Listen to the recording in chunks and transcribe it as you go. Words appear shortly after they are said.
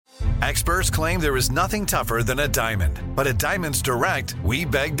Experts claim there is nothing tougher than a diamond. But at Diamonds Direct, we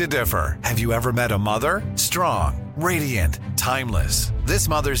beg to differ. Have you ever met a mother? Strong, radiant, timeless. This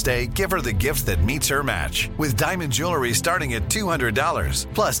Mother's Day, give her the gift that meets her match. With diamond jewelry starting at $200.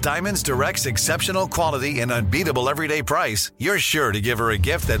 Plus, Diamonds Direct's exceptional quality and unbeatable everyday price, you're sure to give her a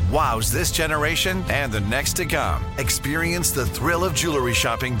gift that wows this generation and the next to come. Experience the thrill of jewelry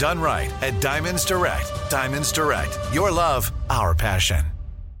shopping done right at Diamonds Direct. Diamonds Direct. Your love, our passion.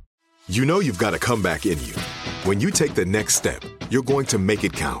 You know you've got a comeback in you. When you take the next step, you're going to make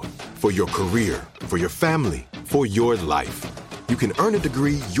it count. For your career, for your family, for your life. You can earn a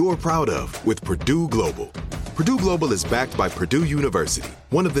degree you're proud of with Purdue Global. Purdue Global is backed by Purdue University,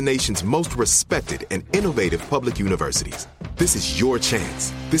 one of the nation's most respected and innovative public universities. This is your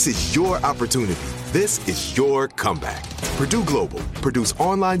chance. This is your opportunity. This is your comeback. Purdue Global, Purdue's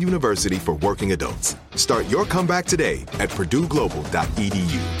online university for working adults. Start your comeback today at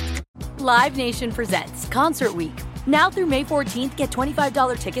purdueglobal.edu. Live Nation presents Concert Week. Now through May 14th, get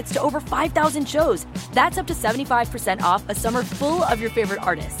 $25 tickets to over 5,000 shows. That's up to 75% off a summer full of your favorite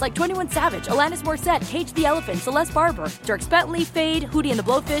artists like 21 Savage, Alanis Morissette, Cage the Elephant, Celeste Barber, Dierks Bentley, Fade, Hootie and the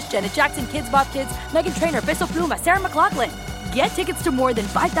Blowfish, Janet Jackson, Kidz Bop Kids, Meghan Trainor, Bissell Pluma, Sarah McLachlan. Get tickets to more than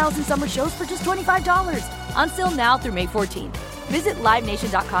 5,000 summer shows for just $25. Until now through May 14th. Visit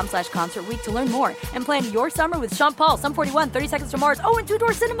LiveNation.com/Concert Week to learn more and plan your summer with Sean Paul, Sum 41, 30 Seconds to Mars, and Two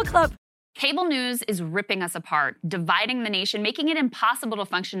Door Cinema Club. Cable news is ripping us apart, dividing the nation, making it impossible to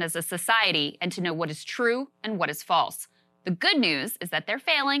function as a society and to know what is true and what is false. The good news is that they're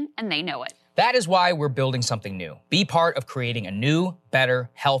failing and they know it. That is why we're building something new. Be part of creating a new, better,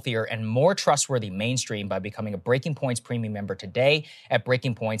 healthier, and more trustworthy mainstream by becoming a Breaking Points premium member today at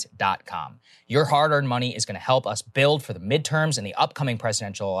breakingpoints.com. Your hard-earned money is going to help us build for the midterms and the upcoming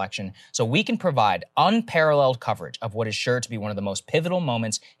presidential election so we can provide unparalleled coverage of what is sure to be one of the most pivotal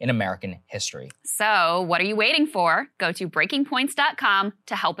moments in American history. So, what are you waiting for? Go to breakingpoints.com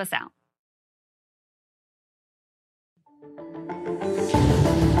to help us out.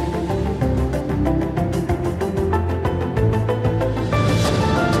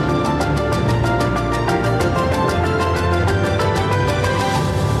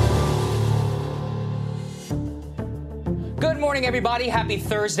 Good morning, everybody. Happy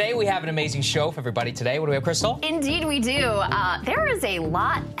Thursday. We have an amazing show for everybody today. What do we have, Crystal? Indeed, we do. There is a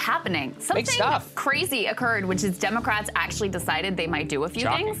lot happening. Something Big stuff. Crazy occurred, which is Democrats actually decided they might do a few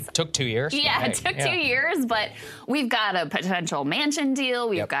Shocking. things. Took 2 years. Yeah, it took 2 years, but we've got a potential Manchin deal.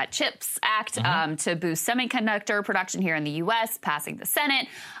 We've got CHIPS Act to boost semiconductor production here in the U.S., passing the Senate.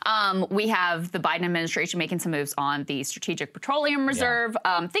 We have the Biden administration making some moves on the Strategic Petroleum Reserve,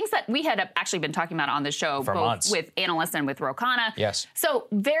 things that we had actually been talking about on the show, for both months. with analysts and with Rokana. Yes. So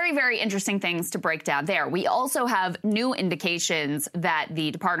very, very interesting things to break down there. We also have new indications that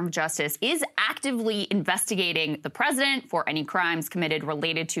the Department of Justice is actively investigating the president for any crimes committed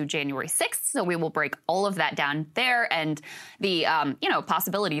related to January 6th. So we will break all of that down there. And the,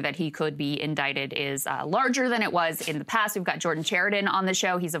 possibility that he could be indicted is larger than it was in the past. We've got Jordan Sheridan on the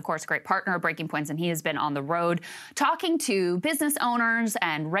show. He's, of course, a great partner of Breaking Points, and he has been on the road talking to business owners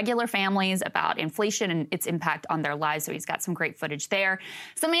and regular families about inflation and its impact on their lives. So he's got some great footage there.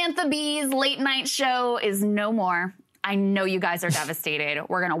 Samantha Bee's late night show is no more. I know you guys are devastated.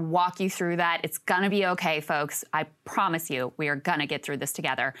 We're going to walk you through that. It's going to be okay, folks. I promise you, we are going to get through this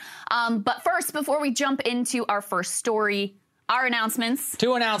together. But first, before we jump into our first story, our announcements.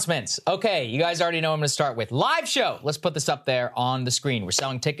 2 announcements. Okay, you guys already know I'm going to start with live show. Let's put this up there on the screen. We're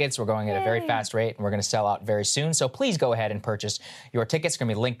selling tickets. We're going at a very fast rate, and we're going to sell out very soon. So please go ahead and purchase your tickets. It's going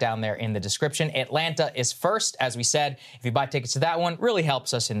to be linked down there in the description. Atlanta is first, as we said. If you buy tickets to that one, really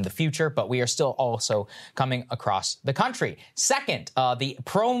helps us in the future, but we are still also coming across the country. Second, the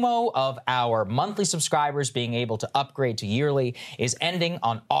promo of our monthly subscribers being able to upgrade to yearly is ending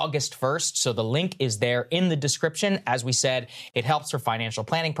on August 1st. So the link is there in the description. As we said, it helps for financial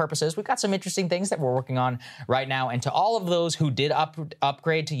planning purposes. We've got some interesting things that we're working on right now. And to all of those who did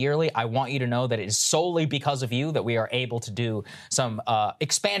upgrade to yearly, I want you to know that it is solely because of you that we are able to do some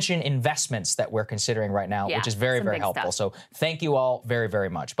expansion investments that we're considering right now, which is very, very helpful. So thank you all very, very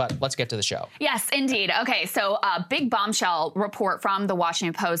much. But let's get to the show. Yes, indeed. Okay, so a big bombshell report from the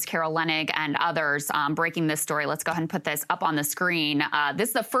Washington Post, Carol Leonnig and others breaking this story. Let's go ahead and put this up on the screen. This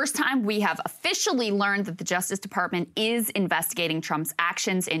is the first time we have officially learned that the Justice Department is investigating Trump's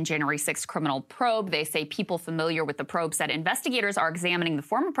actions in January 6th criminal probe. They say people familiar with the probe said investigators are examining the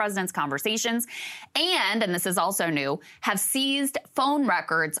former president's conversations and this is also new, have seized phone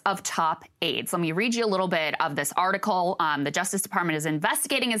records of top aides. Let me read you a little bit of this article. The Justice Department is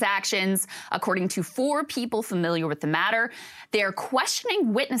investigating his actions, according to 4 people familiar with the matter. They're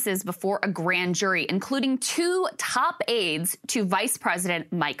questioning witnesses before a grand jury, including 2 top aides to Vice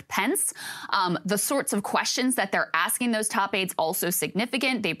President Mike Pence. The sorts of questions that they're asking those top aides also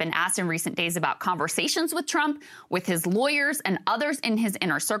significant. They've been asked in recent days about conversations with Trump, with his lawyers and others in his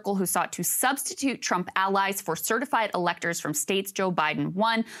inner circle who sought to substitute Trump allies for certified electors from states Joe Biden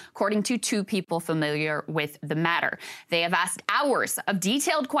won, according to 2 people familiar with the matter. They have asked hours of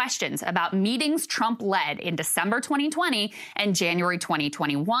detailed questions about meetings Trump led in December 2020 and January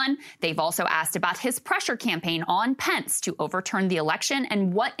 2021. They've also asked about his pressure campaign on Pence to overturn the election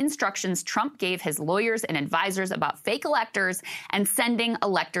and what instructions Trump gave his lawyers and advisors about fake electors and sending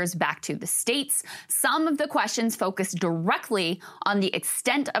electors back to the states. Some of the questions focus directly on the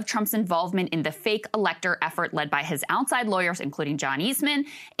extent of Trump's involvement in the fake elector effort led by his outside lawyers, including John Eastman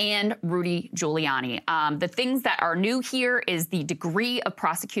and Rudy Giuliani. The things that are new here is the degree of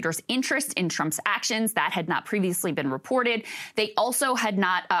prosecutors' interest in Trump's actions that had not previously been reported. They also had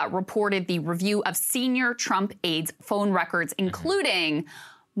not reported the review of senior Trump aides' phone records, including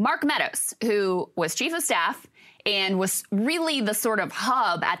Mark Meadows, who was chief of staff and was really the sort of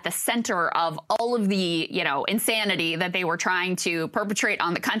hub at the center of all of the, insanity that they were trying to perpetrate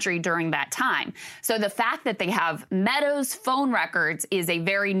on the country during that time. So the fact that they have Meadows' phone records is a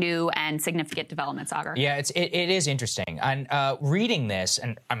very new and significant development, Sagar. Yeah, it is interesting. And reading this,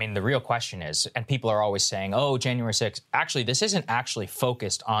 and I mean, the real question is, and people are always saying, oh, January 6th. Actually, this isn't actually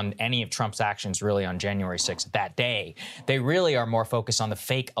focused on any of Trump's actions really on January 6th that day. They really are more focused on the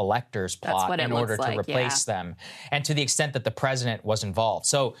fake electors plot in order to replace them. And to the extent that the president was involved.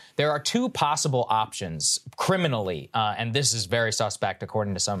 So there are 2 possible options criminally, and this is very suspect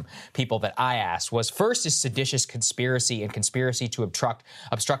according to some people that I asked, was first is seditious conspiracy and conspiracy to obstruct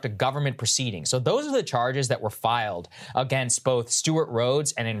a government proceeding. So those are the charges that were filed against both Stuart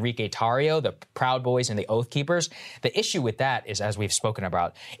Rhodes and Enrique Tarrio, the Proud Boys and the Oath Keepers. The issue with that is, as we've spoken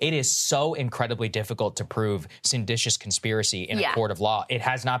about, it is so incredibly difficult to prove seditious conspiracy in a court of law. It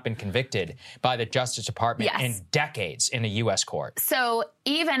has not been convicted by the Justice Department in decades in a U.S. court. So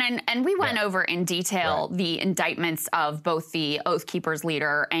even, and we went over in detail the indictments of both the Oath Keepers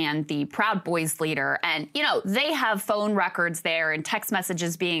leader and the Proud Boys leader. And, they have phone records there and text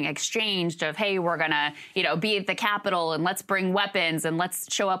messages being exchanged of, hey, we're going to, be at the Capitol and let's bring weapons and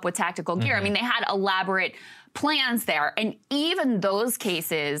let's show up with tactical gear. I mean, they had elaborate plans there. And even those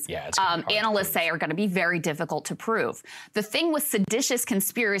cases, analysts say are going to be very difficult to prove. The thing with seditious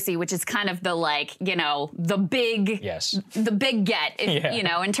conspiracy, which is kind of the the big get,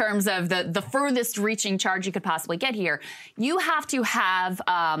 in terms of the furthest reaching charge you could possibly get here, you have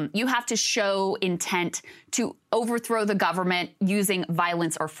to show intent to overthrow the government using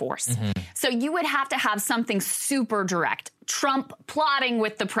violence or force. So you would have to have something super direct. Trump plotting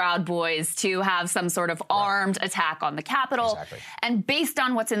with the Proud Boys to have some sort of armed attack on the Capitol. Exactly. And based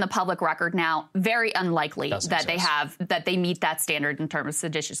on what's in the public record now, very unlikely that they meet that standard in terms of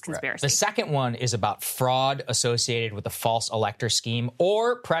seditious conspiracy. Right. The second one is about fraud associated with the false elector scheme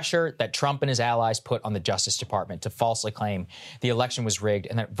or pressure that Trump and his allies put on the Justice Department to falsely claim the election was rigged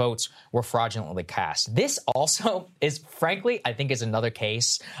and that votes were fraudulently cast. This also is, frankly, I think is another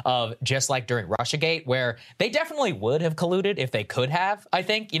case of just like during Russiagate, where they definitely would have colluded if they could have, I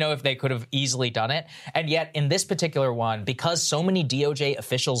think, if they could have easily done it. And yet in this particular one, because so many DOJ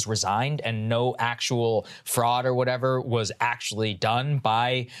officials resigned and no actual fraud or whatever was actually done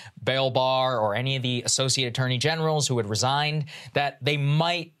by Bail Barr or any of the associate attorney generals who had resigned, that they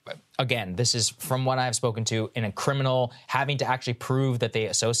might, again, this is from what I've spoken to, in a criminal having to actually prove that they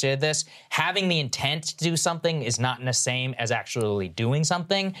associated this. Having the intent to do something is not the same as actually doing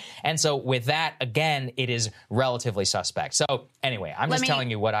something. And so with that, again, it is relatively suspect. So anyway, I'm just telling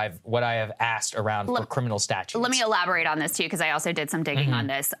you what I have asked around for criminal statutes. Let me elaborate on this too, because I also did some digging on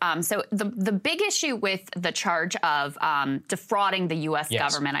this. So the big issue with the charge of defrauding the U.S.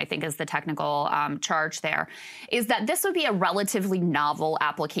 government, I think is the technical charge there, is that this would be a relatively novel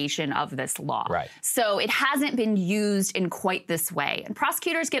application version of this law. Right. So it hasn't been used in quite this way. And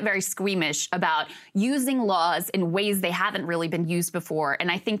prosecutors get very squeamish about using laws in ways they haven't really been used before.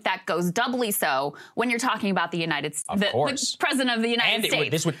 And I think that goes doubly so when you're talking about the United States, the president of the United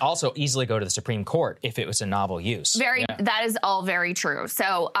States. This would also easily go to the Supreme Court if it was a novel use. That is all very true.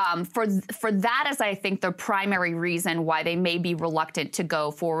 So for that is, I think, the primary reason why they may be reluctant to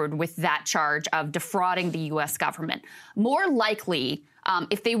go forward with that charge of defrauding the U.S. government. More likely,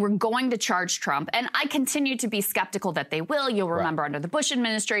 if they were going to charge Trump, and I continue to be skeptical that they will. You'll remember under the Bush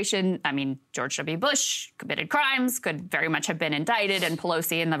administration, I mean, George W. Bush committed crimes, could very much have been indicted, and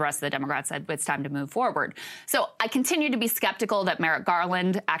Pelosi and the rest of the Democrats said it's time to move forward. So I continue to be skeptical that Merrick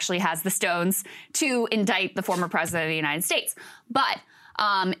Garland actually has the stones to indict the former president of the United States. But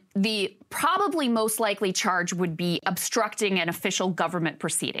the probably most likely charge would be obstructing an official government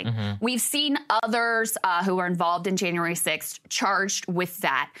proceeding. Mm-hmm. We've seen others who are involved in January 6th charged with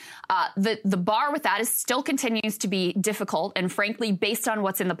that. The bar with that still continues to be difficult. And frankly, based on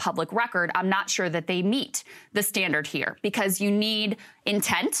what's in the public record, I'm not sure that they meet the standard here because you need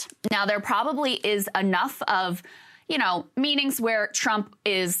intent. Now, there probably is enough of meetings where Trump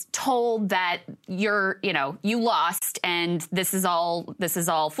is told that you lost and this is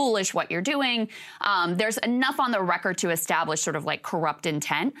all foolish what you're doing. There's enough on the record to establish sort of like corrupt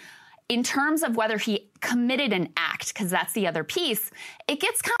intent. In terms of whether he committed an act, because that's the other piece, it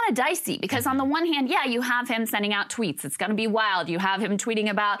gets kind of dicey because on the one hand, you have him sending out tweets. It's going to be wild. You have him tweeting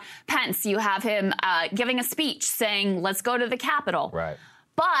about Pence. You have him giving a speech saying, let's go to the Capitol. Right.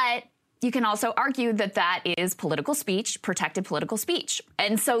 But you can also argue that that is political speech, protected political speech.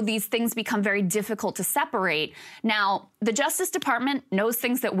 And so these things become very difficult to separate. Now, the Justice Department knows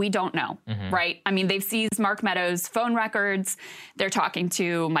things that we don't know, right? I mean, they've seized Mark Meadows' phone records. They're talking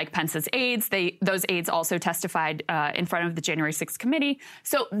to Mike Pence's aides. Those aides also testified in front of the January 6th committee.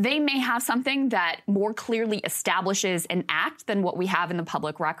 So they may have something that more clearly establishes an act than what we have in the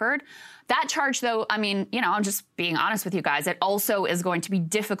public record. That charge, though, I mean, I'm just being honest with you guys, it also is going to be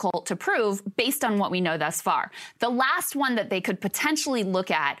difficult to prove based on what we know thus far. The last one that they could potentially look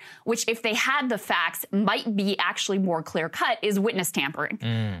at, which if they had the facts might be actually more clear-cut, is witness tampering.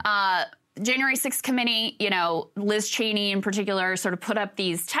 January 6th committee, Liz Cheney in particular sort of put up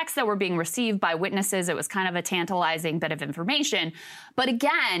these texts that were being received by witnesses. It was kind of a tantalizing bit of information. But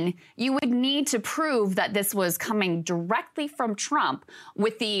again, you would need to prove that this was coming directly from Trump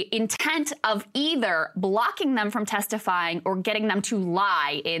with the intent of either blocking them from testifying or getting them to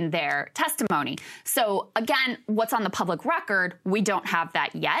lie in their testimony. So again, what's on the public record, we don't have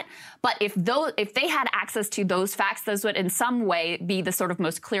that yet. But if they had access to those facts, those would in some way be the sort of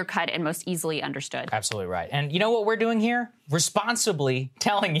most clear-cut and most easily understood. Absolutely right. And you know what we're doing here? Responsibly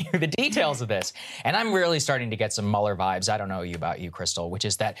telling you the details of this. And I'm really starting to get some Mueller vibes. I don't know about you, Crystal, which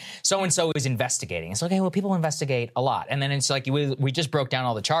is that so-and-so is investigating. It's okay, well, people investigate a lot. And then it's like we just broke down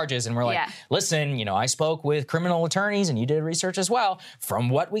all the charges and we're like, listen, I spoke with criminal attorneys and you did research as well. From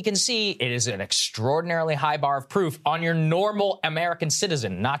what we can see, it is an extraordinarily high bar of proof on your normal American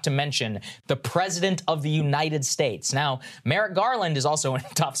citizen, not to mention the president of the United States. Now, Merrick Garland is also in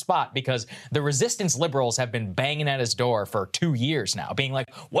a tough spot because the resistance liberals have been banging at his door for 2 years now, being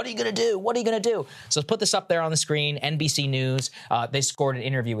like, what are you going to do? What are you going to do? So let's put this up there on the screen. NBC News, they scored an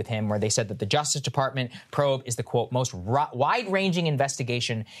interview with him where they said that the Justice Department probe is the, quote, most wide-ranging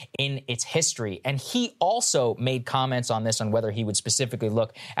investigation in its history. And he also made comments on this, on whether he would specifically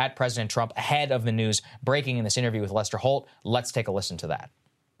look at President Trump ahead of the news breaking in this interview with Lester Holt. Let's take a listen to that.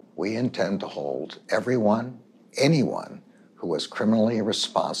 We intend to hold anyone who was criminally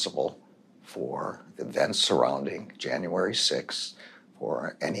responsible for the events surrounding January 6th,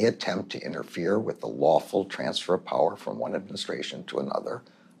 for any attempt to interfere with the lawful transfer of power from one administration to another,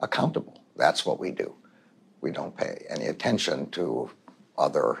 accountable. That's what we do. We don't pay any attention to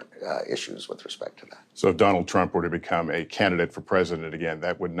other issues with respect to that. So if Donald Trump were to become a candidate for president again,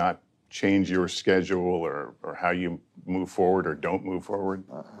 that would not change your schedule or how you move forward or don't move forward?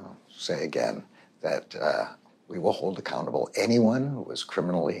 Say again that we will hold accountable anyone who was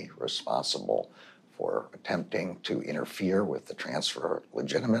criminally responsible for attempting to interfere with the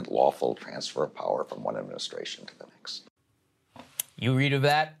legitimate, lawful transfer of power from one administration to the next. You read of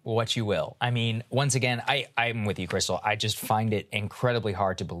that what you will. I mean, once again, I'm with you, Crystal. I just find it incredibly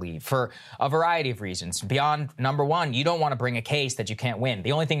hard to believe for a variety of reasons. Beyond, number one, you don't want to bring a case that you can't win.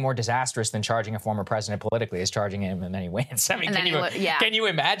 The only thing more disastrous than charging a former president politically is charging him and then he wins. I mean, can you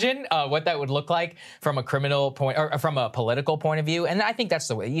imagine what that would look like from a criminal point or from a political point of view? And I think that's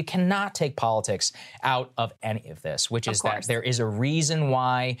the way. You cannot take politics out of any of this, which is that there is a reason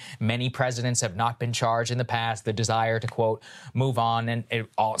why many presidents have not been charged in the past, the desire to, quote, move on. on, and it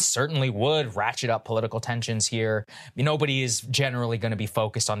certainly would ratchet up political tensions here. Nobody is generally going to be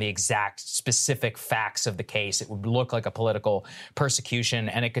focused on the exact specific facts of the case. It would look like a political persecution,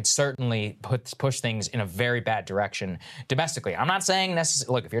 and it could certainly push things in a very bad direction domestically. I'm not saying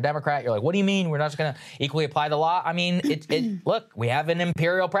look, if you're a Democrat, you're like, what do you mean we're not just going to equally apply the law? I mean, look, we have an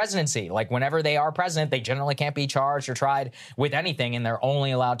imperial presidency. Like, whenever they are president, they generally can't be charged or tried with anything, and they're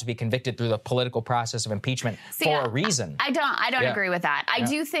only allowed to be convicted through the political process of impeachment for a reason. I don't agree with that. I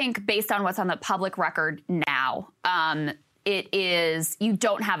do think, based on what's on the public record now, it is, you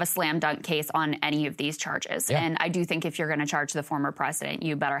don't have a slam dunk case on any of these charges. Yeah. And I do think if you're going to charge the former president,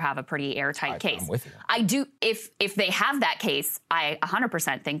 you better have a pretty airtight case. I'm with you. I do. If they have that case, I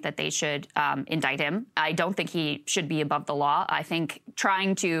 100% think that they should indict him. I don't think he should be above the law. I think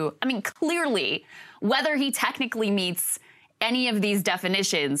clearly, whether he technically meets any of these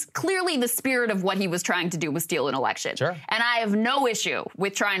definitions, clearly the spirit of what he was trying to do was steal an election. Sure. And I have no issue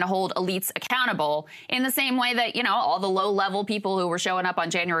with trying to hold elites accountable in the same way that, all the low-level people who were showing up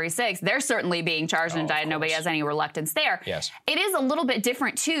on January 6th, they're certainly being charged and indicted. Nobody has any reluctance there. Yes. It is a little bit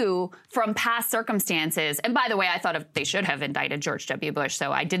different, too, from past circumstances. And by the way, I thought they should have indicted George W. Bush,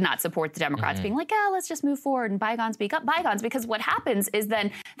 so I did not support the Democrats being like, let's just move forward and bygones be bygones, because what happens is then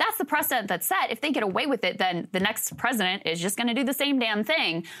that's the precedent that's set. If they get away with it, then the next president is just going to do the same damn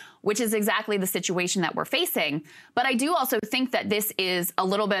thing, which is exactly the situation that we're facing. But I do also think that this is a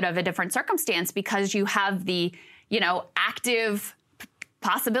little bit of a different circumstance because you have the, active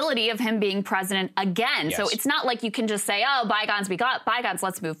possibility of him being president again. Yes. So it's not like you can just say, bygones be bygones,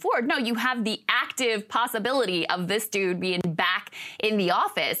 let's move forward. No, you have the active possibility of this dude being back in the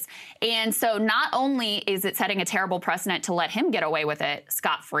office. And so not only is it setting a terrible precedent to let him get away with it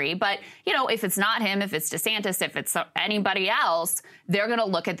scot-free, but, if it's not him, if it's DeSantis, if it's anybody else, they're going to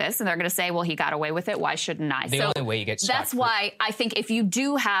look at this and they're going to say, well, he got away with it. Why shouldn't I? The only way you get scot-free. That's why I think if you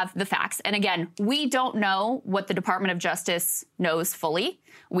do have the facts, and again, we don't know what the Department of Justice knows fully.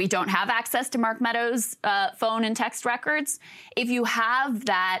 We don't have access to Mark Meadows' phone and text records. If you have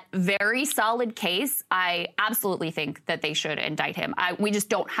that very solid case, I absolutely think that they should indict him. We just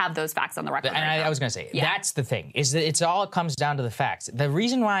don't have those facts on the record. And I was going to say, that's the thing, is that it comes down to the facts. The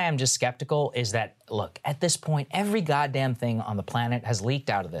reason why I'm just skeptical is that, look, at this point, every goddamn thing on the planet has leaked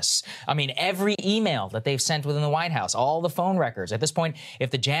out of this. I mean, every email that they've sent within the White House, all the phone records. At this point, if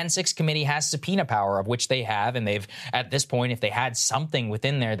the Jan 6 committee has subpoena power, of which they have, and they've, at this point, if they had something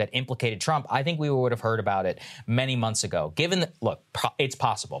within there that implicated Trump, I think we would have heard about it many months ago. Given that, look, it's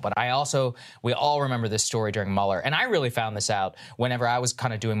possible, but we all remember this story during Mueller, and I really found this out whenever I was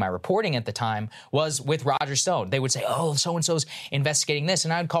kind of doing my reporting at the time, was with Roger Stone. They would say, so-and-so's investigating this,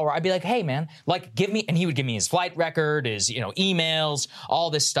 and I'd call her, I'd be like, hey, man, give me, and he would give me his flight record, his, emails, all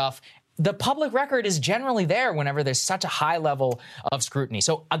this stuff. The public record is generally there whenever there's such a high level of scrutiny.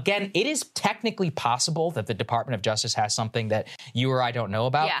 So again, it is technically possible that the Department of Justice has something that you or I don't know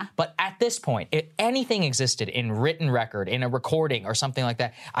about. Yeah. But at this point, if anything existed in written record, in a recording or something like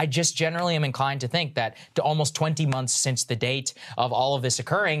that, I just generally am inclined to think that to almost 20 months since the date of all of this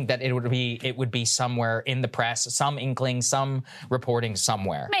occurring, that it would be somewhere in the press, some inkling, some reporting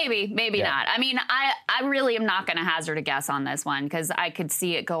somewhere. Maybe not. I mean, I really am not going to hazard a guess on this one because I could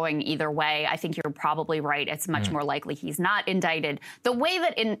see it going either way. I think you're probably right. It's much more likely he's not indicted. The way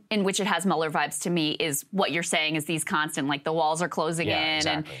that in which it has Mueller vibes to me is what you're saying is these constant, like the walls are closing in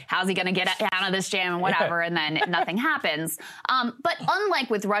exactly. And how's he going to get out of this jam and whatever, and then nothing happens. But unlike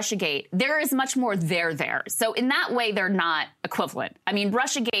with Russiagate, there is much more there. So in that way, they're not equivalent. I mean,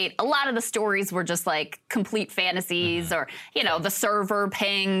 Russiagate, a lot of the stories were just like complete fantasies or, the server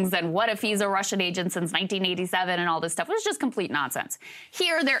pings and what if he's a Russian agent since 1987 and all this stuff. It was just complete nonsense.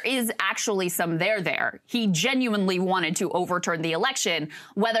 Here, there is actually some there. He genuinely wanted to overturn the election,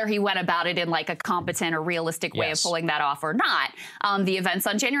 whether he went about it in like a competent or realistic way of pulling that off or not. The events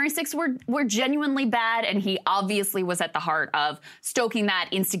on January 6th were genuinely bad, and he obviously was at the heart of stoking that,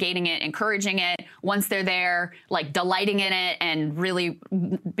 instigating it, encouraging it. Once they're there, like delighting in it and really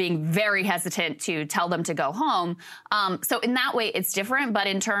being very hesitant to tell them to go home. So in that way, it's different. But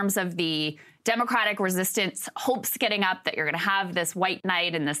in terms of the Democratic resistance hopes getting up that you're going to have this white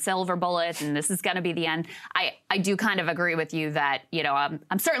knight and the silver bullet and this is going to be the end, I do kind of agree with you that,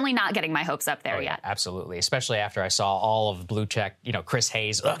 I'm certainly not getting my hopes up there yet. Absolutely. Especially after I saw all of blue check, Chris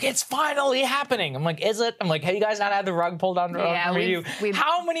Hayes, look, it's finally happening. I'm like, is it? I'm like, have you guys not had the rug pulled on for you?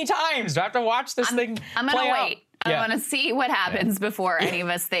 How many times do I have to watch this thing play out? I'm going to wait. I want to see what happens before any of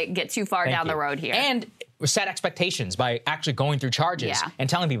us get too far down the road here. And set expectations by actually going through charges and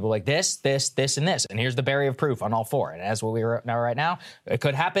telling people like this, and this, and here's the barrier of proof on all four. And as what we are right now, it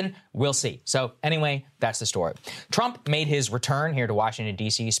could happen. We'll see. So anyway, that's the story. Trump made his return here to Washington,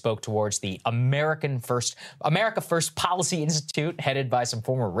 D.C., spoke towards the America First Policy Institute, headed by some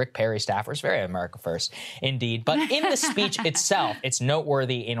former Rick Perry staffers. Very America First, indeed. But in the speech itself, it's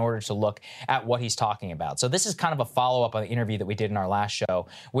noteworthy in order to look at what he's talking about. So this is kind of a follow-up on the interview that we did in our last show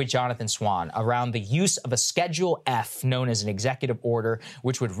with Jonathan Swan around the use of a Schedule F, known as an executive order,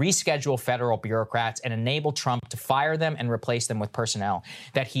 which would reschedule federal bureaucrats and enable Trump to fire them and replace them with personnel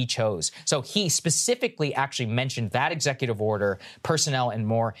that he chose. So he specifically actually mentioned that executive order, personnel, and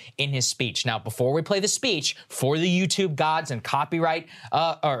more in his speech. Now, before we play the speech, for the YouTube gods and copyright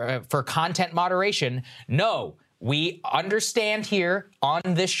for content moderation, no. We understand here on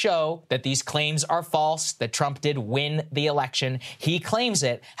this show that these claims are false, that Trump did win the election. He claims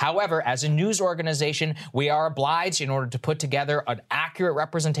it. However, as a news organization, we are obliged, in order to put together an accurate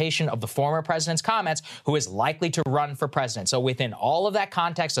representation of the former president's comments, who is likely to run for president. So within all of that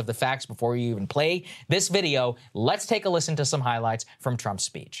context of the facts, before you even play this video, let's take a listen to some highlights from Trump's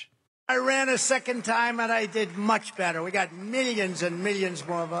speech. I ran a second time and I did much better. We got millions and millions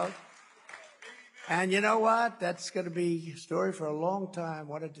more votes. And you know what? That's going to be a story for a long time,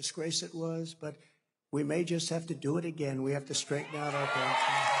 what a disgrace it was. But we may just have to do it again. We have to straighten out our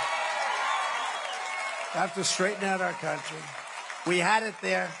country. We had it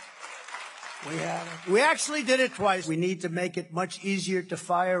there. We had it. We actually did it twice. We need to make it much easier to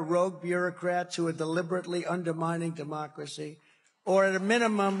fire rogue bureaucrats who are deliberately undermining democracy, or at a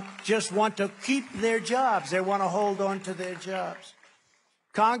minimum, just want to keep their jobs. They want to hold on to their jobs.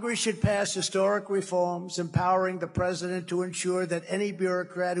 Congress should pass historic reforms empowering the president to ensure that any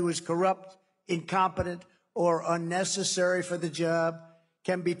bureaucrat who is corrupt, incompetent, or unnecessary for the job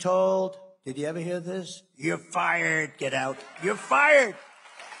can be told, did you ever hear this? You're fired. Get out. You're fired.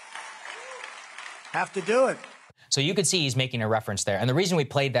 Have to do it. So you could see he's making a reference there. And the reason we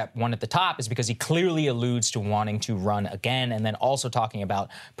played that one at the top is because he clearly alludes to wanting to run again, and then also talking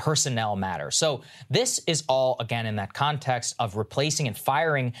about personnel matters. So this is all, again, in that context of replacing and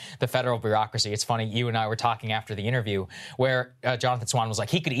firing the federal bureaucracy. It's funny, you and I were talking after the interview where Jonathan Swan was like,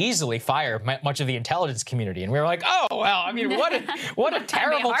 he could easily fire much of the intelligence community. And we were like, oh, well, I mean, what a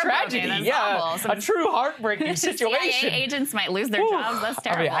terrible tragedy. Yeah, a true heartbreaking situation. CIA agents might lose their jobs. That's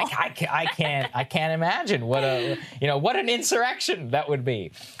terrible. I mean, I can't imagine what an insurrection that would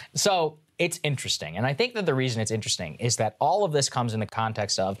be. So it's interesting. And I think that the reason it's interesting is that all of this comes in the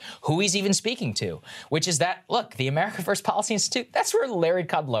context of who he's even speaking to, which is that, look, the America First Policy Institute, that's where Larry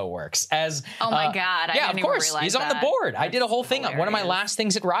Kudlow works. Oh, my God. I didn't of course. Even realize he's on the board. I did a whole thing. One of my last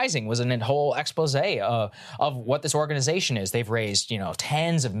things at Rising was a whole expose of what this organization is. They've raised,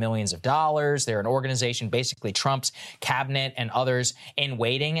 tens of millions of dollars. They're an organization, basically Trump's cabinet and others in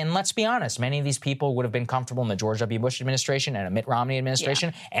waiting. And let's be honest, many of these people would have been comfortable in the George W. Bush administration and a Mitt Romney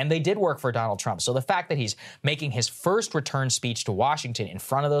administration, and they did work for Donald Trump. So the fact that he's making his first return speech to Washington in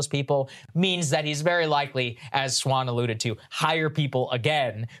front of those people means that he's very likely, as Swan alluded to, hire people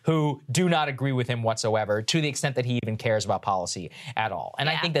again who do not agree with him whatsoever, to the extent that he even cares about policy at all. And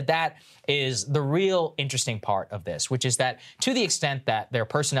I think that is the real interesting part of this, which is that to the extent that their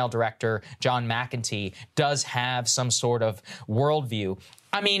personnel director, John McEntee, does have some sort of worldview,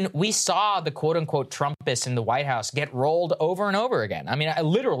 I mean, we saw the quote-unquote Trumpists in the White House get rolled over and over again. I mean, I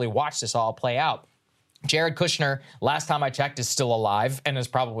literally watched this all play out. Jared Kushner, last time I checked, is still alive and is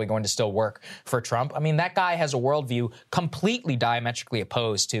probably going to still work for Trump. I mean, that guy has a worldview completely diametrically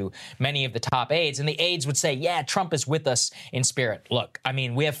opposed to many of the top aides. And the aides would say, yeah, Trump is with us in spirit. Look, I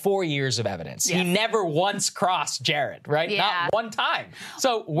mean, we have 4 years of evidence. Yes. He never once crossed Jared, right? Yeah. Not one time.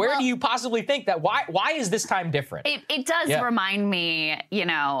 So where do you possibly think that? Why is this time different? It does remind me,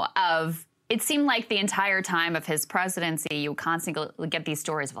 of... It seemed like the entire time of his presidency, you constantly get these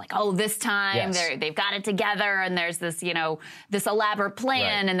stories of like, oh, this time they've got it together and there's this, this elaborate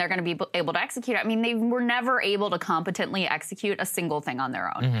plan and they're going to be able to execute it. I mean, they were never able to competently execute a single thing on their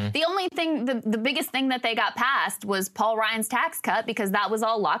own. Mm-hmm. The only thing, the biggest thing that they got passed was Paul Ryan's tax cut, because that was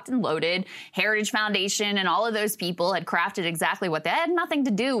all locked and loaded. Heritage Foundation and all of those people had crafted exactly what they had nothing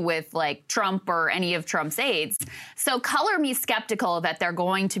to do with like Trump or any of Trump's aides. So color me skeptical that they're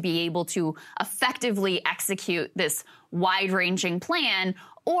going to be able to effectively execute this wide-ranging plan,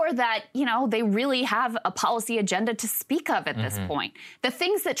 or that, they really have a policy agenda to speak of at this point. The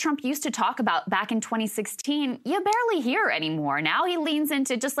things that Trump used to talk about back in 2016, you barely hear anymore. Now he leans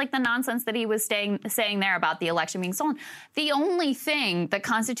into just like the nonsense that he was saying there about the election being stolen. The only thing that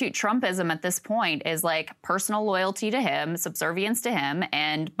constitutes Trumpism at this point is like personal loyalty to him, subservience to him,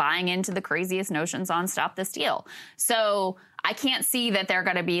 and buying into the craziest notions on Stop the Steal. So I can't see that they're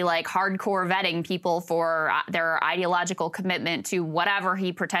going to be like hardcore vetting people for their ideological commitment to whatever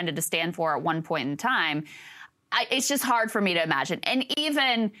he pretended to stand for at one point in time. It's just hard for me to imagine. And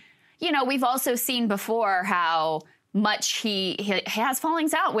even, we've also seen before how much he has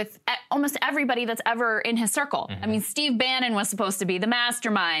fallings out with almost everybody that's ever in his circle. I mean, Steve Bannon was supposed to be the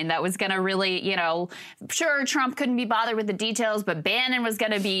mastermind that was going to really, sure, Trump couldn't be bothered with the details, but Bannon was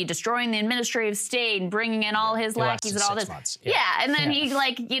going to be destroying the administrative state and bringing in all his lackeys and all this. Months. Yeah. And then he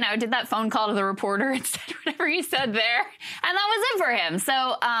did that phone call to the reporter and said whatever he said there. And that was it for him.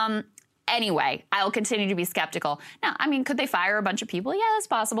 So, anyway, I will continue to be skeptical. Now, I mean, could they fire a bunch of people? Yeah, that's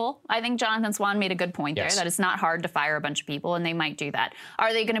possible. I think Jonathan Swan made a good point there, that it's not hard to fire a bunch of people, and they might do that.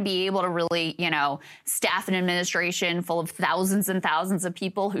 Are they going to be able to really, staff an administration full of thousands and thousands of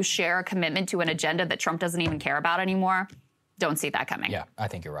people who share a commitment to an agenda that Trump doesn't even care about anymore? Don't see that coming. Yeah, I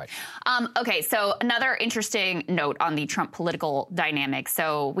think you're right. Okay, so another interesting note on the Trump political dynamic.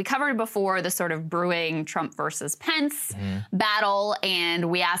 So we covered before the sort of brewing Trump versus Pence battle,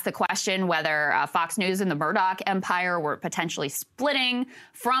 and we asked the question whether Fox News and the Murdoch empire were potentially splitting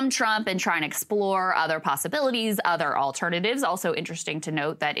from Trump and trying to explore other possibilities, other alternatives. Also interesting to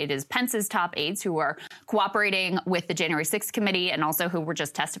note that it is Pence's top aides who are cooperating with the January 6th committee and also who were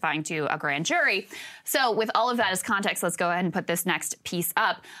just testifying to a grand jury. So with all of that as context, let's go ahead and put this next piece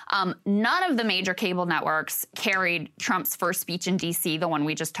up. None of the major cable networks carried Trump's first speech in D.C., the one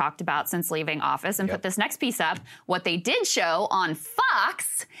we just talked about since leaving office, and put this next piece up. What they did show on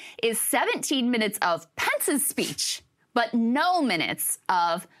Fox is 17 minutes of Pence's speech, but no minutes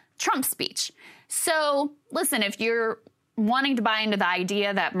of Trump's speech. So listen, if you're wanting to buy into the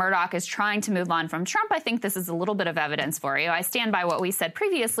idea that Murdoch is trying to move on from Trump, I think this is a little bit of evidence for you. I stand by what we said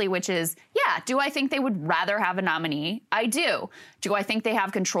previously, which is, yeah, do I think they would rather have a nominee? I do. Do I think they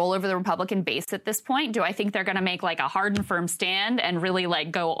have control over the Republican base at this point? Do I think they're going to make like a hard and firm stand and really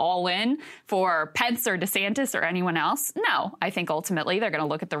like go all in for Pence or DeSantis or anyone else? No. I think ultimately they're going to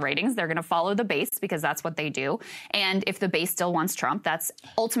look at the ratings. They're going to follow the base because that's what they do. And if the base still wants Trump, that's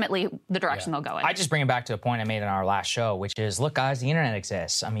ultimately the direction they'll go in. I just bring it back to a point I made in our last show, which is, look, guys, the internet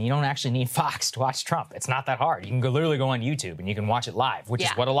exists. I mean, you don't actually need Fox to watch Trump. It's not that hard. You can literally go on YouTube and you can watch it live, which is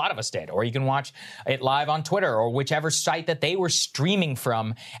what a lot of us did. Or you can watch it live on Twitter or whichever site that they were streaming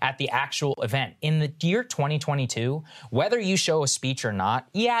from at the actual event. In the year 2022, whether you show a speech or not,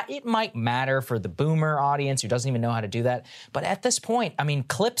 yeah, it might matter for the boomer audience who doesn't even know how to do that. But at this point, I mean,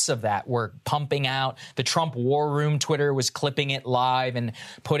 clips of that were pumping out. The Trump War Room Twitter was clipping it live and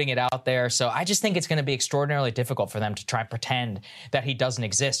putting it out there. So I just think it's going to be extraordinarily difficult for them to try and pretend that he doesn't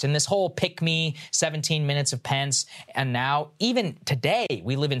exist. And this whole pick me 17 minutes of Pence, and now even today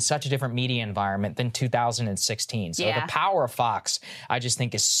we live in such a different media environment than 2016. So the power of Fox, I just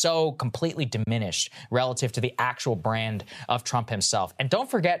think, is so completely diminished relative to the actual brand of Trump himself. And don't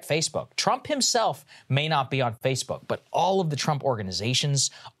forget Facebook. Trump himself may not be on Facebook, but all of the Trump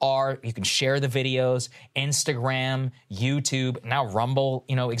organizations are. You can share the videos, Instagram, YouTube, now Rumble,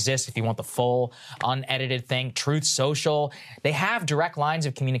 exists if you want the full unedited thing, Truth Social. They have direct lines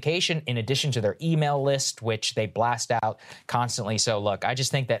of communication in addition to their email list, which they blast out constantly. So look, I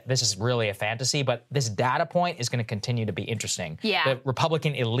just think that this is really a fantasy, but this data point is going to continue to be interesting. Yeah. The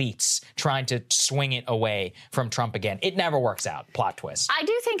Republican elites trying to swing it away from Trump again. It never works out. Plot twist. I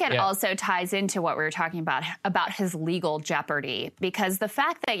do think it also ties into what we were talking about his legal jeopardy, because the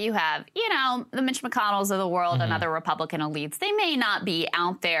fact that you have, the Mitch McConnells of the world and other Republican elites, they may not be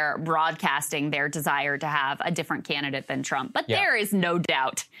out there broadcasting their desire to have a different candidate than Trump, but there is no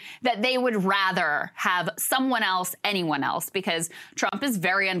doubt that they would rather have someone else, anyone else, because Trump is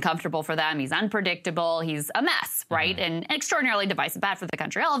very uncomfortable for them. He's unpredictable. He's a mess, right? And extraordinarily divisive, bad for the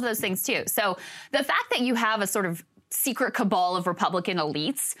country, all of those things too. So the fact that you have a sort of secret cabal of Republican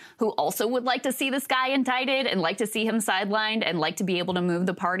elites who also would like to see this guy indicted and like to see him sidelined and like to be able to move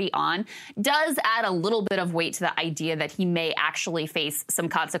the party on does add a little bit of weight to the idea that he may actually face some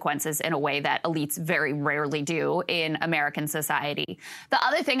consequences in a way that elites very rarely do in American society. The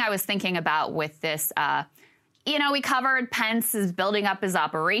other thing I was thinking about with this we covered Pence is building up his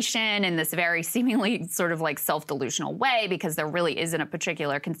operation in this very seemingly sort of like self-delusional way because there really isn't a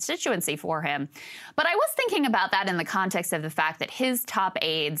particular constituency for him. But I was thinking about that in the context of the fact that his top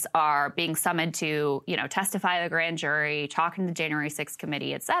aides are being summoned to, testify to the grand jury, talking to the January 6th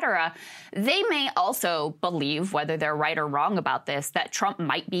committee, et cetera. They may also believe, whether they're right or wrong about this, that Trump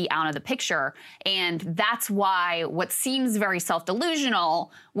might be out of the picture. And that's why what seems very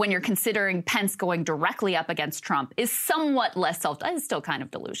self-delusional when you're considering Pence going directly up against Trump is somewhat less it's still kind of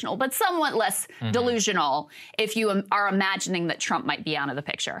delusional, but somewhat less delusional if you are imagining that Trump might be out of the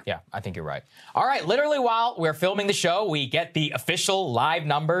picture. Yeah, I think you're right. All right, literally while we're filming the show, we get the official live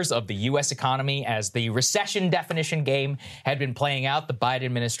numbers of the U.S. economy as the recession definition game had been playing out. The Biden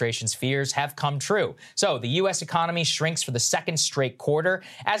administration's fears have come true. So the U.S. economy shrinks for the second straight quarter,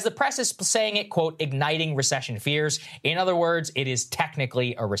 as the press is saying it, quote, igniting recession fears. In other words, it is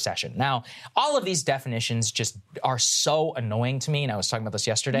technically a recession. Now, all of these definitions just are so annoying to me, and I was talking about this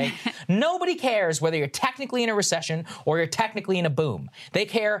yesterday. Nobody cares whether you're technically in a recession or you're technically in a boom. They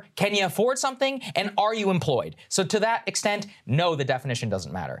care, can you afford something, and are you employed? So to that extent, no, the definition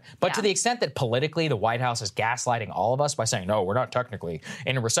doesn't matter. But to the extent that politically the White House is gaslighting all of us by saying, no, we're not technically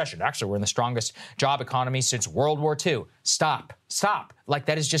in a recession. Actually, we're in the strongest job economy since World War II. Stop. Like,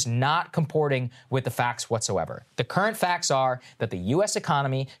 that is just not comporting with the facts whatsoever. The current facts are that the U.S.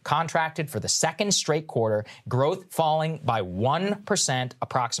 economy contracted for the second straight quarter, growth falling by 1%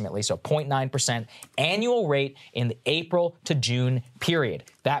 approximately, so 0.9% annual rate in the April to June period.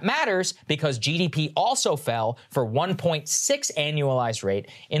 That matters because GDP also fell for 1.6 annualized rate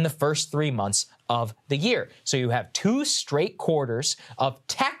in the first 3 months of the year. So you have 2 straight quarters of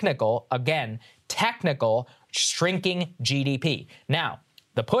technical shrinking GDP. Now,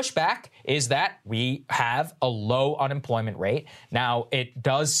 the pushback is that we have a low unemployment rate. Now, it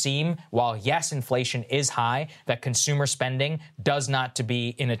does seem, while yes, inflation is high, that consumer spending does not to be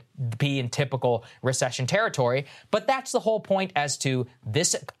in typical recession territory. But that's the whole point as to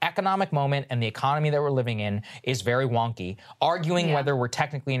this economic moment, and the economy that we're living in is very wonky. Arguing whether we're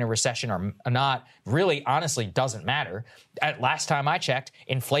technically in a recession or not really, honestly, doesn't matter. At last time I checked,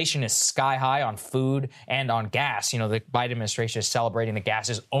 inflation is sky high on food and on gas. The Biden administration is celebrating the gas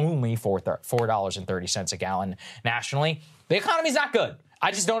is only $4.30 a gallon nationally. The economy's not good.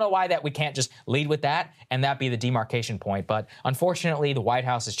 I just don't know why that we can't just lead with that and that be the demarcation point. But unfortunately, the White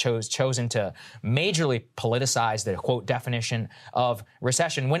House has chosen to majorly politicize the, quote, definition of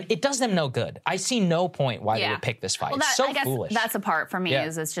recession when it does them no good. I see no point why they would pick this fight. It's so I guess foolish. That's a part for me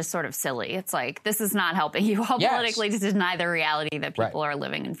is it's just sort of silly. It's like, this is not helping you all politically to deny the reality that people are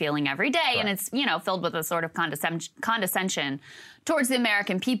living and feeling every day. And it's, filled with a sort of condescension towards the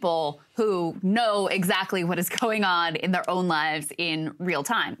American people who know exactly what is going on in their own lives in real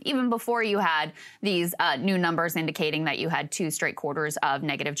time. Even before you had these new numbers indicating that you had 2 straight quarters of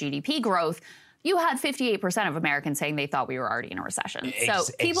negative GDP growth, you had 58% of Americans saying they thought we were already in a recession. So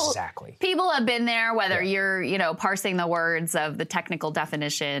people have been there, whether you're, parsing the words of the technical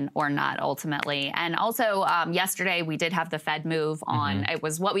definition or not ultimately. And also yesterday we did have the Fed move on. It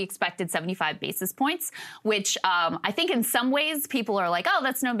was what we expected, 75 basis points, which I think in some ways people are like, oh,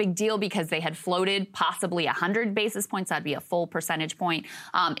 that's no big deal because they had floated possibly 100 basis points. That'd be a full percentage point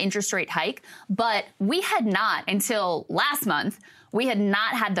interest rate hike. But we had not until last month. We had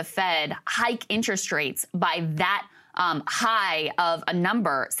not had the Fed hike interest rates by that high of a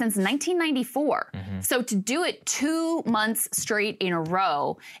number since 1994. So to do it 2 months straight in a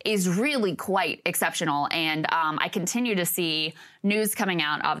row is really quite exceptional. And I continue to see news coming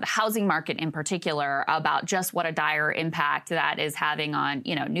out of the housing market in particular about just what a dire impact that is having on,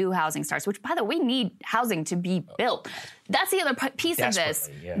 new housing starts, which, by the way, we need housing to be built. That's the other piece of this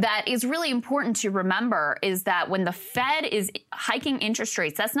that is really important to remember is that when the Fed is hiking interest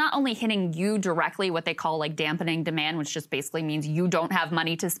rates, that's not only hitting you directly, what they call like dampening demand, which just basically means you don't have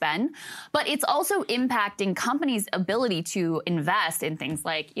money to spend, but it's also impacting companies' ability to invest in things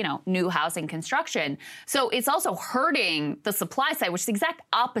like, new housing construction. So it's also hurting the supply side, which is the exact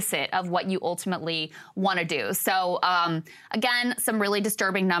opposite of what you ultimately want to do. So again, some really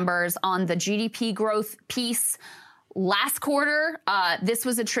disturbing numbers on the GDP growth piece. Last quarter, this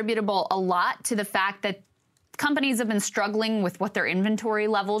was attributable a lot to the fact that companies have been struggling with what their inventory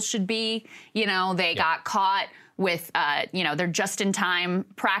levels should be. They got caught with, their just-in-time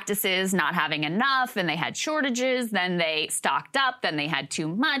practices, not having enough, and they had shortages, then they stocked up, then they had too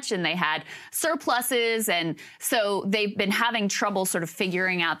much, and they had surpluses. And so they've been having trouble sort of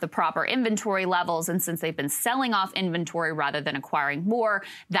figuring out the proper inventory levels. And since they've been selling off inventory rather than acquiring more,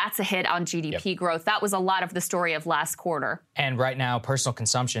 that's a hit on GDP growth. That was a lot of the story of last quarter. And right now, personal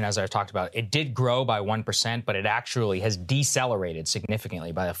consumption, as I talked about, it did grow by 1%, but it actually has decelerated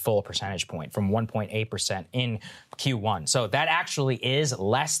significantly by a full percentage point from 1.8% in Q1. So that actually is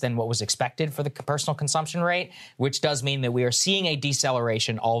less than what was expected for the personal consumption rate, which does mean that we are seeing a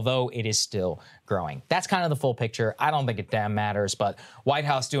deceleration, although it is still growing. That's kind of the full picture. I don't think it damn matters, but White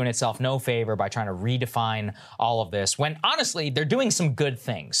House doing itself no favor by trying to redefine all of this when honestly, they're doing some good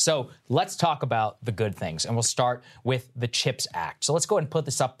things. So let's talk about the good things, and we'll start with the CHIPS Act. So let's go ahead and put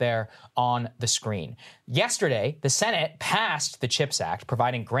this up there on the screen. Yesterday, the Senate passed the CHIPS Act,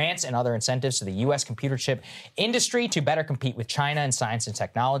 providing grants and other incentives to the U.S. computer chip industry to better compete with China in science and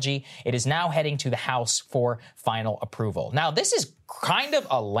technology. It is now heading to the House for final approval. Now, this is kind of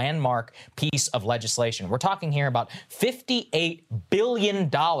a landmark piece of legislation. We're talking here about $58 billion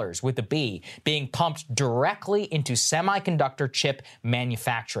with a B being pumped directly into semiconductor chip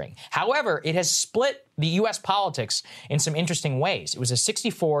manufacturing. However, it has split the U.S. politics in some interesting ways. It was a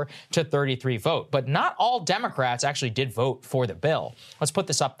 64-33 vote, but not all Democrats actually did vote for the bill. Let's put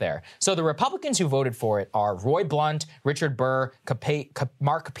this up there. So the Republicans who voted for it are Roy Blunt, Richard Burr,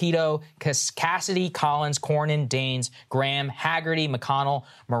 Mark Capito, Cassidy, Collins, Cornyn, Daines, Graham, Haggerty, McConnell,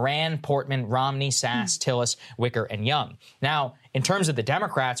 Moran, Portman, Romney, Sass, Tillis, Wicker, and Young. Now, in terms of the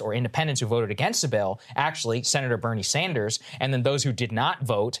Democrats or independents who voted against the bill, actually, Senator Bernie Sanders, and then those who did not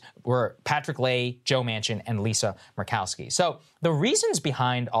vote were Patrick Leahy, Joe Manchin, and Lisa Murkowski. So the reasons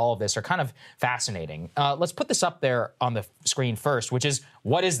behind all of this are kind of fascinating. Let's put this up there on the screen first, which is,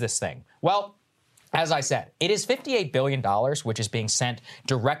 what is this thing? Well, as I said, it is $58 billion, which is being sent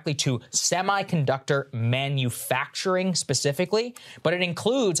directly to semiconductor manufacturing specifically, but it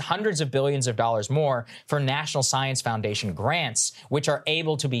includes hundreds of billions of dollars more for National Science Foundation grants, which are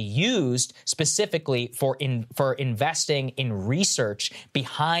able to be used specifically for investing in research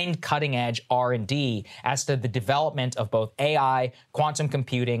behind cutting-edge R&D as to the development of both AI, quantum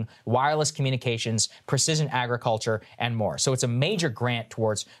computing, wireless communications, precision agriculture, and more. So it's a major grant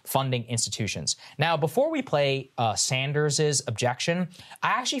towards funding institutions. Now, before we play Sanders' objection, I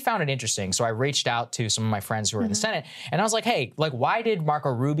actually found it interesting. So I reached out to some of my friends who were in the Senate, and I was like, hey, why did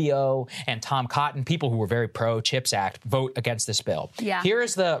Marco Rubio and Tom Cotton, people who were very pro-CHIPS Act, vote against this bill? Yeah. Here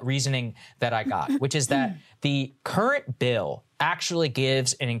is the reasoning that I got, which is that the current bill actually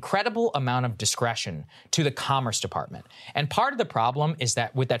gives an incredible amount of discretion to the Commerce Department. And part of the problem is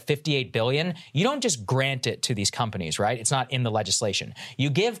that with that $58 billion, you don't just grant it to these companies, right? It's not in the legislation. You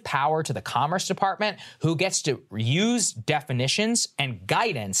give power to the Commerce Department, who gets to use definitions and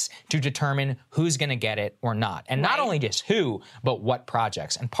guidance to determine who's going to get it or not. And not only just who, but what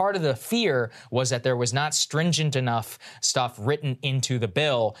projects. And part of the fear was that there was not stringent enough stuff written into the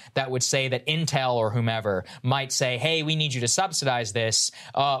bill that would say that Intel or whomever might say, hey, we need you to subsidize this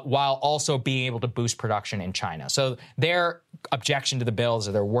while also being able to boost production in China. So their objection to the bill is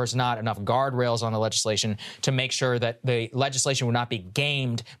that there was not enough guardrails on the legislation to make sure that the legislation would not be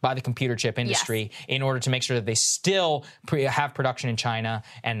gamed by the computer chip industry in order to make sure that they still have production in China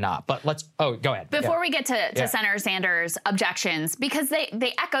and not. But let's, go ahead. Before we get to Senator Sanders' objections, because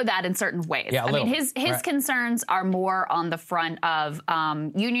they echo that in certain ways. Yeah, I mean, his concerns are more on the front of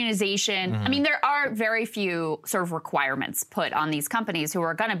unionization. I mean, there are very few sort of requirements put on these companies who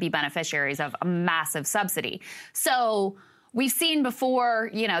are going to be beneficiaries of a massive subsidy. So we've seen before,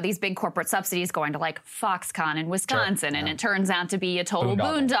 these big corporate subsidies going to like Foxconn in Wisconsin, and it turns out to be a total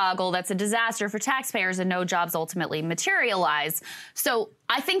boondoggle that's a disaster for taxpayers and no jobs ultimately materialize. So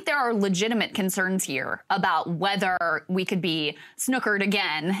I think there are legitimate concerns here about whether we could be snookered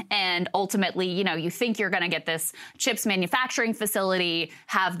again. And ultimately, you think you're going to get this chips manufacturing facility,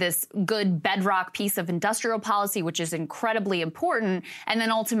 have this good bedrock piece of industrial policy, which is incredibly important. And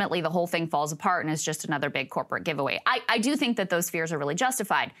then ultimately the whole thing falls apart and is just another big corporate giveaway. I do think that those fears are really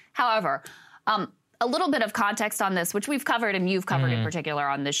justified. However, a little bit of context on this, which we've covered and you've covered in particular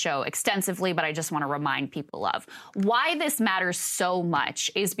on this show extensively, but I just want to remind people of. Why this matters so much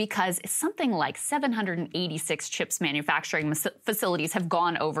is because something like 786 chips manufacturing facilities have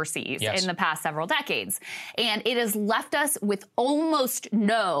gone overseas in the past several decades. And it has left us with almost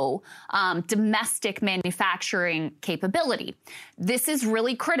no domestic manufacturing capability. This is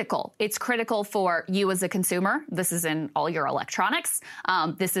really critical. It's critical for you as a consumer. This is in all your electronics.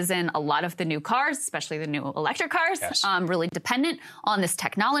 This is in a lot of the new cars, especially the new electric cars, yes. Really dependent on this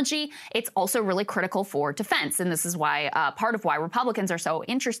technology. It's also really critical for defense. And this is why part of why Republicans are so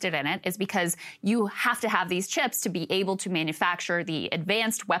interested in it is because you have to have these chips to be able to manufacture the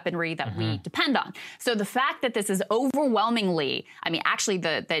advanced weaponry that we depend on. So the fact that this is overwhelmingly, I mean, actually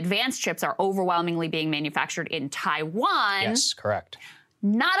the advanced chips are overwhelmingly being manufactured in Taiwan. Yes, correct.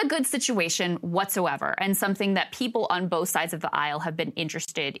 Not a good situation whatsoever, and something that people on both sides of the aisle have been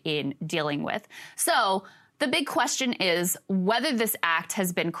interested in dealing with. So the big question is whether this act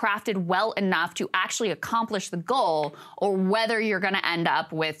has been crafted well enough to actually accomplish the goal, or whether you're going to end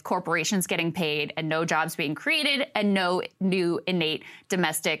up with corporations getting paid and no jobs being created and no new innate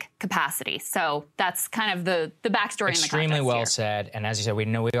domestic capacity. So that's kind of the backstory. Extremely in the well here. said. And as you said, we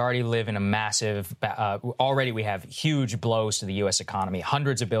know we already live in a massive, already we have huge blows to the U.S. economy,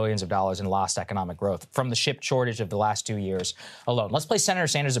 hundreds of billions of dollars in lost economic growth from the chip shortage of the last 2 years alone. Let's play Senator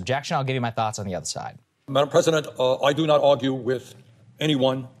Sanders' objection. I'll give you my thoughts on the other side. Madam President, I do not argue with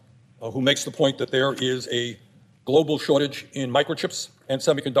anyone who makes the point that there is a global shortage in microchips and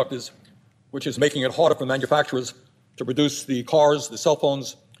semiconductors, which is making it harder for manufacturers to produce the cars, the cell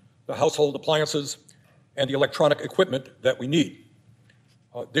phones, the household appliances, and the electronic equipment that we need.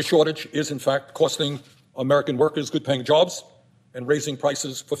 This shortage is, in fact, costing American workers good-paying jobs and raising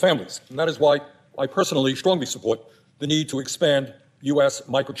prices for families. And that is why I personally strongly support the need to expand U.S.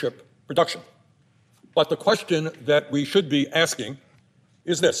 microchip production. But the question that we should be asking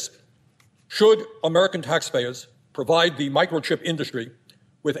is this: should American taxpayers provide the microchip industry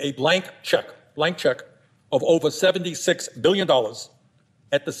with a blank check of over $76 billion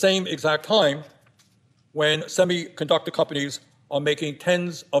at the same exact time when semiconductor companies are making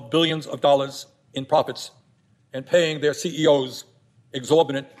tens of billions of dollars in profits and paying their CEOs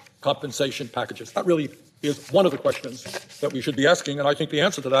exorbitant compensation packages? That really is one of the questions that we should be asking, and I think the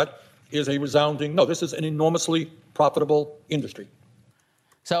answer to that is a resounding no. This is an enormously profitable industry.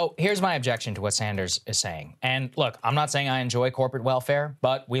 So here's my objection to what Sanders is saying. And look, I'm not saying I enjoy corporate welfare,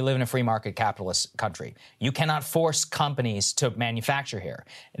 but we live in a free market capitalist country. You cannot force companies to manufacture here.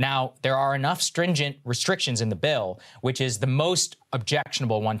 Now, there are enough stringent restrictions in the bill, which is the most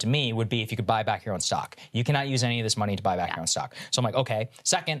objectionable one to me would be if you could buy back your own stock. You cannot use any of this money to buy back your own stock. So I'm like, okay.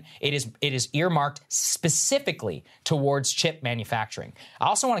 Second, it is earmarked specifically towards chip manufacturing. I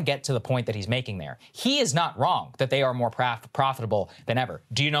also want to get to the point that he's making there. He is not wrong that they are more profitable than ever.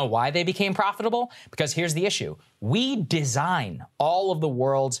 Do you know why they became profitable? Because here's the issue. We design all of the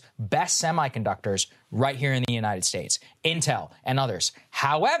world's best semiconductors right here in the United States, Intel and others.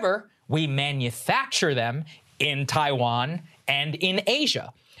 However, we manufacture them in Taiwan and in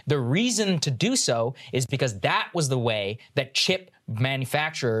Asia. The reason to do so is because that was the way that chip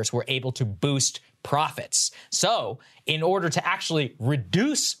manufacturers were able to boost profits. So in order to actually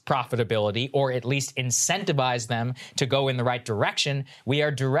reduce profitability, or at least incentivize them to go in the right direction, we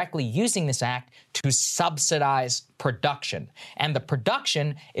are directly using this act to subsidize production. And the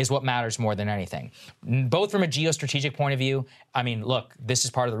production is what matters more than anything. Both from a geostrategic point of view, I mean, look, this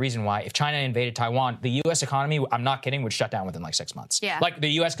is part of the reason why if China invaded Taiwan, the U.S. economy, I'm not kidding, would shut down within like 6 months. Yeah. Like the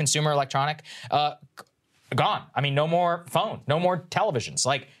U.S. consumer electronic, gone. I mean, no more phone, no more televisions.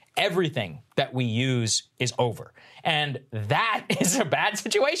 Like everything that we use is over. And that is a bad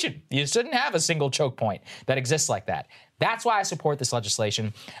situation. You shouldn't have a single choke point that exists like that. That's why I support this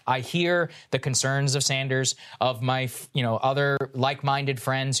legislation. I hear the concerns of Sanders, of my, other like-minded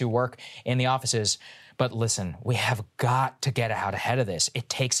friends who work in the offices. But listen, we have got to get out ahead of this. It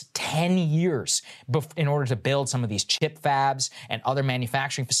takes 10 years in order to build some of these chip fabs and other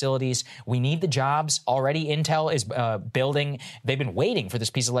manufacturing facilities. We need the jobs. Already Intel is building. They've been waiting for this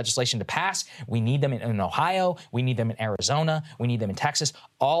piece of legislation to pass. We need them in Ohio. We need them in Arizona. We need them in Texas,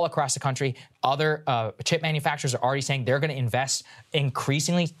 all across the country. Other chip manufacturers are already saying they're going to invest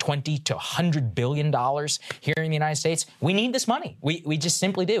increasingly $20 to $100 billion here in the United States. We need this money. We just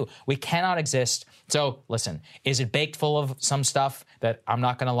simply do. We cannot exist. So listen, is it baked full of some stuff that I'm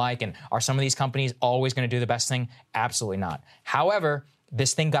not going to like? And are some of these companies always going to do the best thing? Absolutely not. However,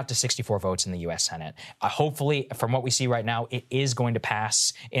 this thing got to 64 votes in the U.S. Senate. Hopefully, from what we see right now, it is going to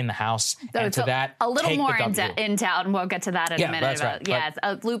pass in the House. So and to that, a little more in doubt, and we'll get to that in a minute. That's right. It's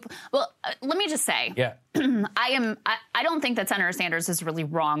a loop. Well, let me just say, I don't think that Senator Sanders is really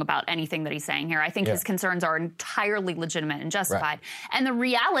wrong about anything that he's saying here. I think his concerns are entirely legitimate and justified. Right. And the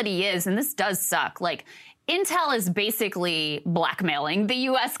reality is, and this does suck, like, Intel is basically blackmailing the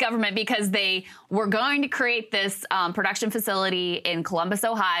U.S. government because they were going to create this production facility in Columbus,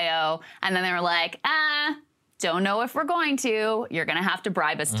 Ohio, and then they were like, don't know if we're going to. You're going to have to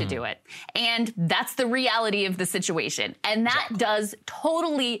bribe us to do it. And that's the reality of the situation. And that does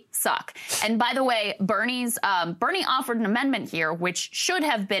totally suck. And by the way, Bernie offered an amendment here, which should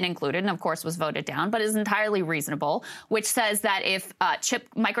have been included and, of course, was voted down, but is entirely reasonable, which says that if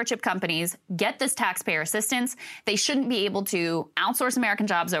microchip companies get this taxpayer assistance, they shouldn't be able to outsource American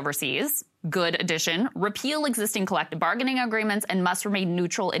jobs overseas. Good addition. Repeal existing collective bargaining agreements and must remain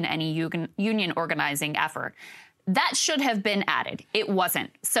neutral in any union organizing effort. That should have been added. It wasn't.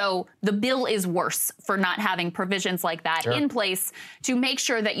 So the bill is worse for not having provisions like that in place to make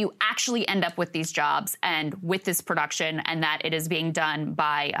sure that you actually end up with these jobs and with this production, and that it is being done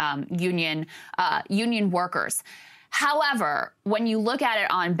by union workers. However, when you look at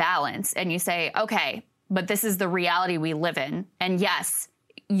it on balance and you say, okay, but this is the reality we live in, and yes,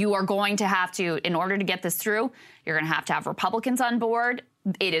 you are going to have to, in order to get this through, you're going to have Republicans on board.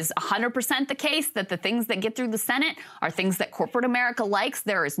 It is 100% the case that the things that get through the Senate are things that corporate America likes.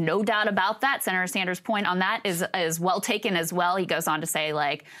 There is no doubt about that. Senator Sanders' point on that is well taken as well. He goes on to say,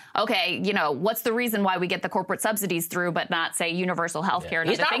 like, okay, you know, what's the reason why we get the corporate subsidies through but not, say, universal health care?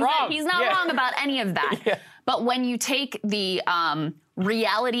 He's not wrong. He's not wrong about any of that. But when you take the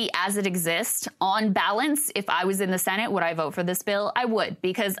reality as it exists on balance, if I was in the Senate, would I vote for this bill? I would,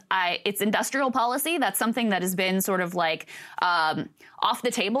 because it's industrial policy. That's something that has been sort of like off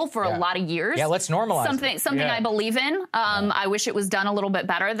the table for a lot of years. Yeah, let's normalize something I believe in. I wish it was done a little bit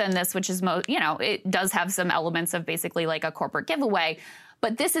better than this, which is, it does have some elements of basically like a corporate giveaway.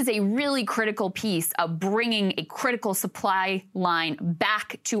 But this is a really critical piece of bringing a critical supply line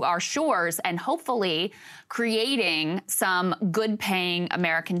back to our shores and hopefully creating some good-paying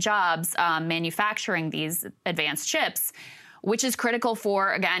American jobs manufacturing these advanced chips, which is critical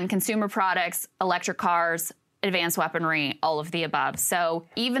for, again, consumer products, electric cars, advanced weaponry, all of the above. So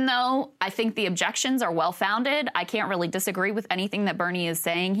even though I think the objections are well-founded, I can't really disagree with anything that Bernie is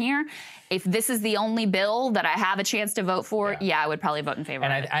saying here. If this is the only bill that I have a chance to vote for, I would probably vote in favor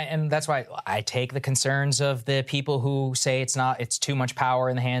of it. And that's why I take the concerns of the people who say it's too much power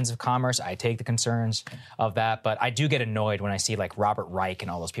in the hands of commerce. I take the concerns of that, but I do get annoyed when I see like Robert Reich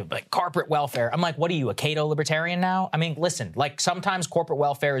and all those people, like corporate welfare. I'm like, what are you, a Cato libertarian now? I mean, listen, like sometimes corporate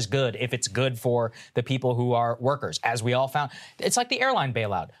welfare is good if it's good for the people who are workers, as we all found. It's like the airline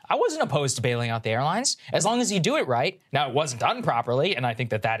bailout. I wasn't opposed to bailing out the airlines as long as you do it right. Now, it wasn't done properly, and I think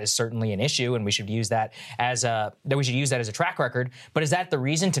that is certainly an issue, and we should use that as a track record. But is that the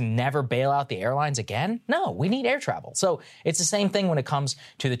reason to never bail out the airlines again? No, we need air travel. So it's the same thing when it comes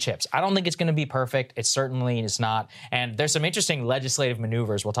to the chips. I don't think it's going to be perfect. It certainly is not. And there's some interesting legislative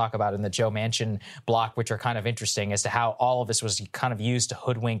maneuvers we'll talk about in the Joe Manchin block, which are kind of interesting as to how all of this was kind of used to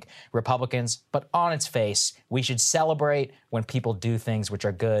hoodwink Republicans. But on its face, we should celebrate when people do things which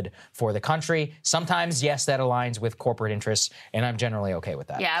are good for the country. Sometimes, yes, that aligns with corporate interests, and I'm generally okay with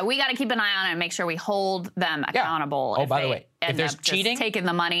that. Yeah, we got to keep an eye on it and make sure we hold them accountable. Oh, by the way, if there's cheating, taking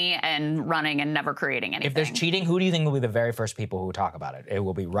the money and running and never creating anything. If there's cheating, who do you think will be the very first people who talk about it? It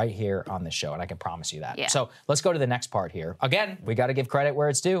will be right here on this show, and I can promise you that. Yeah. So let's go to the next part here. Again, we got to give credit where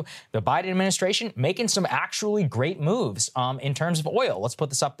it's due. The Biden administration making some actually great moves in terms of oil. Let's put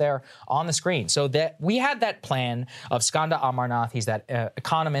this up there on the screen. So that we had that plan of Skanda Amarnath. He's that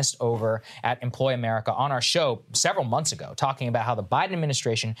economist over at Employ America on our show several months ago, talking about how the Biden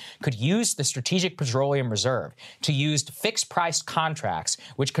administration could use the Strategic Petroleum Reserve to use fixed-price contracts,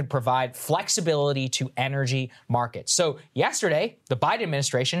 which could provide flexibility to energy markets. So yesterday, the Biden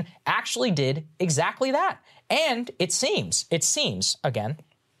administration actually did exactly that. And it seems, again,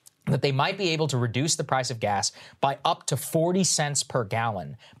 that they might be able to reduce the price of gas by up to 40 cents per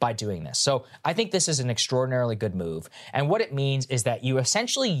gallon by doing this. So I think this is an extraordinarily good move. And what it means is that you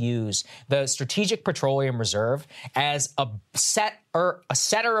essentially use the Strategic Petroleum Reserve as a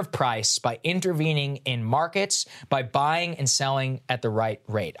setter of price by intervening in markets, by buying and selling at the right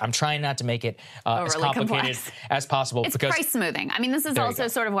rate. I'm trying not to make it as complicated as possible. It's price smoothing. I mean, this is also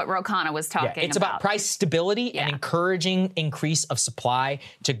sort of what Ro Khanna was talking about. It's about price stability and encouraging increase of supply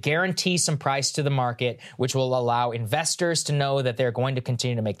to guarantee some price to the market, which will allow investors to know that they're going to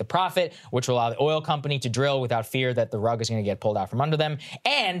continue to make the profit, which will allow the oil company to drill without fear that the rug is going to get pulled out from under them,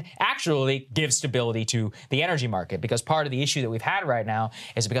 and actually give stability to the energy market. Because part of the issue that we've had right now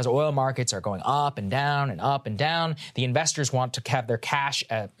is because oil markets are going up and down and up and down. The investors want to have their cash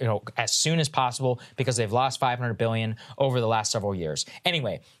as soon as possible because they've lost $500 billion over the last several years.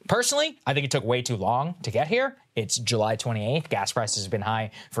 Anyway, personally, I think it took way too long to get here. It's July 28th. Gas prices have been high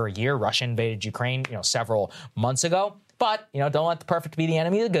for a year. Russia invaded Ukraine, several months ago. But, don't let the perfect be the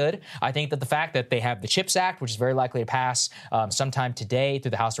enemy of the good. I think that the fact that they have the CHIPS Act, which is very likely to pass sometime today through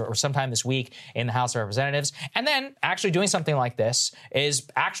the House or sometime this week in the House of Representatives, and then actually doing something like this is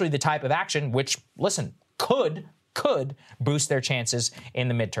actually the type of action which, listen, could boost their chances in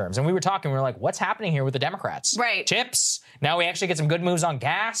the midterms. And we were like, what's happening here with the Democrats? Right. Chips. Now we actually get some good moves on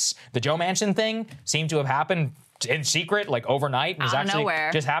gas. The Joe Manchin thing seemed to have happened in secret, like overnight, and was actually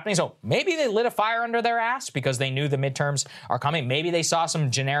just happening. So maybe they lit a fire under their ass because they knew the midterms are coming. Maybe they saw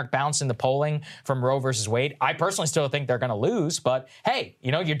some generic bounce in the polling from Roe versus Wade. I personally still think they're going to lose, but hey,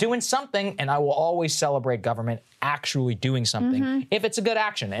 you're doing something, and I will always celebrate government actually doing something if it's a good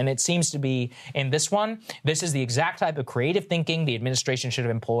action. And it seems to be in this one. This is the exact type of creative thinking the administration should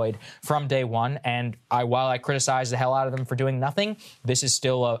have employed from day one. And while I criticize the hell out of them for doing nothing, this is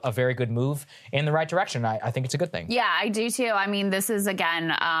still a very good move in the right direction. I think it's a good thing. Yeah, I do too. I mean, this is,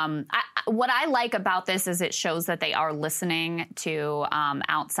 again, what I like about this is it shows that they are listening to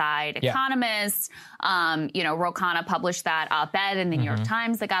outside economists. Ro Khanna published that op-ed in the New York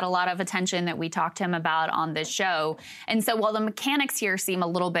Times that got a lot of attention that we talked to him about on this show. And so while the mechanics here seem a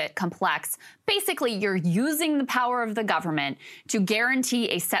little bit complex, basically you're using the power of the government to guarantee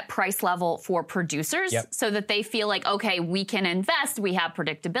a set price level for producers so that they feel like, okay, we can invest. We have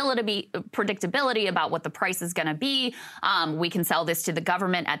predictability about what the price is going to be. We can sell this to the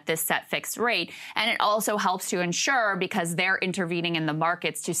government at this set fixed rate. And it also helps to ensure, because they're intervening in the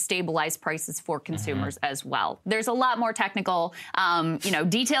markets, to stabilize prices for consumers as well. There's a lot more technical,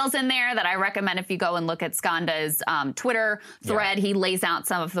 details in there that I recommend if you go and look at Skanda's Twitter thread. He lays out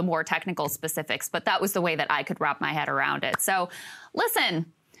some of the more technical specifics, but that was the way that I could wrap my head around it. So listen,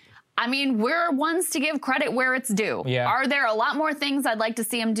 I mean, we're ones to give credit where it's due. Yeah. Are there a lot more things I'd like to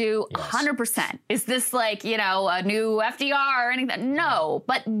see him do? Yes. 100%. Is this like, a new FDR or anything? No,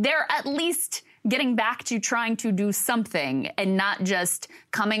 but they're at least getting back to trying to do something and not just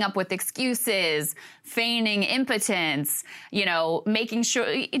coming up with excuses, feigning impotence, making sure,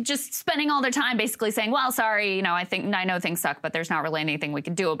 just spending all their time basically saying, well, sorry, I know things suck, but there's not really anything we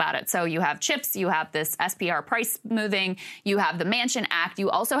can do about it. So you have chips, you have this SPR price moving, you have the Manchin Act, you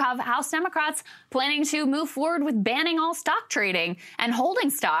also have House Democrats planning to move forward with banning all stock trading and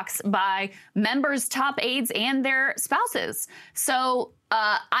holding stocks by members, top aides, and their spouses. So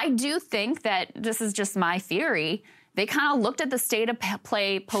I do think that, this is just my theory, they kind of looked at the state of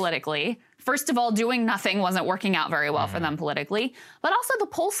play politically. First of all, doing nothing wasn't working out very well for them politically, but also the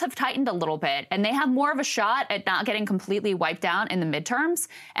polls have tightened a little bit and they have more of a shot at not getting completely wiped out in the midterms.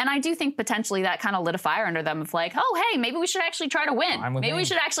 And I do think potentially that kind of lit a fire under them of like, oh, hey, maybe we should actually try to win. Maybe we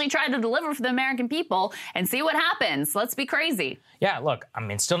should actually try to deliver for the American people and see what happens. Let's be crazy. Yeah, look, I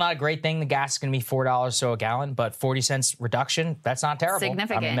mean, still not a great thing. The gas is going to be $4 so a gallon, but 40 cents reduction, that's not terrible.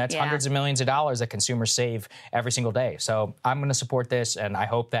 Significant. I mean, that's hundreds of millions of dollars that consumers save every single day. So I'm going to support this, and I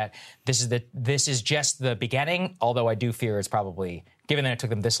hope that this is just the beginning, although I do fear it's probably, given that it took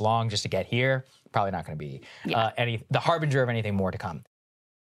them this long just to get here, probably not going to be the harbinger of anything more to come.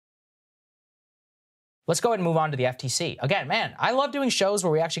 Let's go ahead and move on to the FTC. Again, man, I love doing shows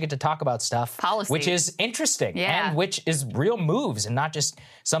where we actually get to talk about stuff policy, which is interesting and which is real moves and not just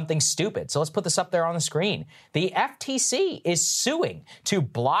something stupid. So let's put this up there on the screen. The FTC is suing to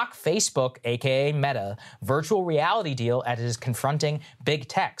block Facebook, aka Meta, virtual reality deal as it is confronting big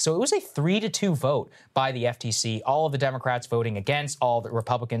tech. So it was a 3-2 vote by the FTC, all of the Democrats voting against, all the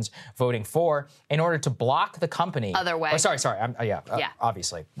Republicans voting for, in order to block the company. Other way. Oh, sorry.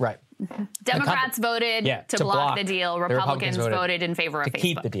 Obviously. Right. Democrats voted to block the deal. Republicans voted in favor of Facebook. To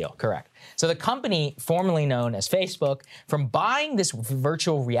keep the deal, correct. So the company formerly known as Facebook, from buying this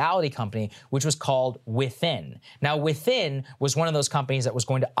virtual reality company, which was called Within. Now, Within was one of those companies that was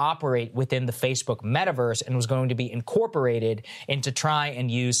going to operate within the Facebook metaverse and was going to be incorporated into try and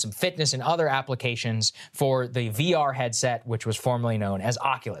use some fitness and other applications for the VR headset, which was formerly known as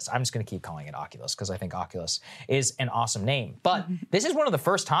Oculus. I'm just going to keep calling it Oculus because I think Oculus is an awesome name. But this is one of the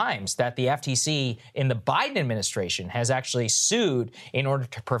first times that the FTC in the Biden administration has actually sued in order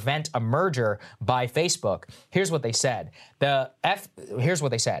to prevent a merger by Facebook. Here's what they said.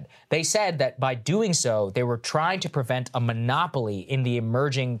 They said that by doing so, they were trying to prevent a monopoly in the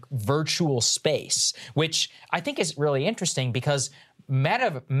emerging virtual space, which I think is really interesting because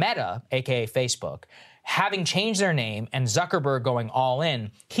Meta, aka Facebook, having changed their name and Zuckerberg going all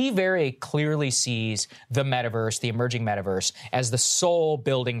in, he very clearly sees the metaverse, the emerging metaverse, as the sole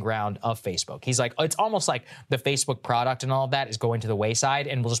building ground of Facebook. He's like, it's almost like the Facebook product and all of that is going to the wayside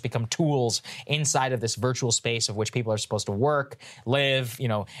and will just become tools inside of this virtual space of which people are supposed to work, live,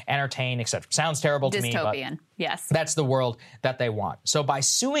 entertain, etc. Sounds terrible to me, but yes, that's the world that they want. So by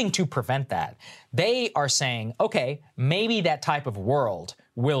suing to prevent that, they are saying, okay, maybe that type of world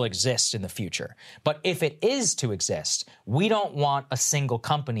will exist in the future. But if it is to exist, we don't want a single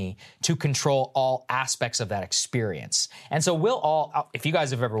company to control all aspects of that experience. And so we'll all, if you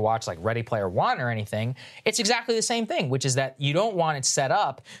guys have ever watched like Ready Player One or anything, it's exactly the same thing, which is that you don't want it set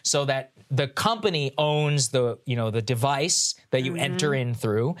up so that the company owns the device that you enter in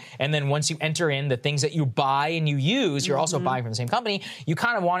through. And then once you enter in the things that you buy and you use, you're also buying from the same company. You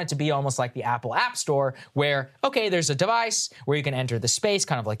kind of want it to be almost like the Apple App Store where, okay, there's a device where you can enter the space,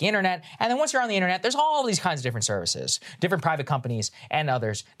 kind of like the internet. And then once you're on the internet, there's all these kinds of different services, different private companies and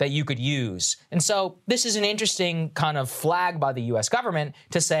others that you could use. And so this is an interesting kind of flag by the US government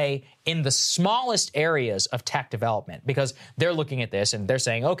to say in the smallest areas of tech development, because they're looking at this and they're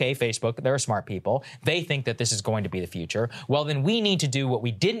saying, okay, Facebook, they're smart people. They think that this is going to be the future. Well, then we need to do what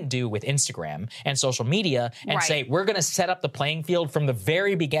we didn't do with Instagram and social media and say, we're going to set up the playing field from the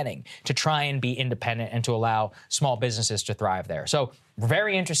very beginning to try and be independent and to allow small businesses to thrive there. So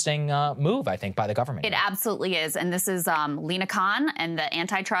very interesting move, I think, by the government. It absolutely is. And this is Lina Khan and the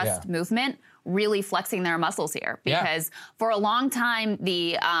antitrust movement really flexing their muscles here, because for a long time,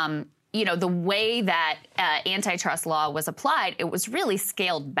 the way that antitrust law was applied, it was really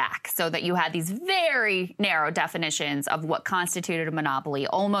scaled back so that you had these very narrow definitions of what constituted a monopoly.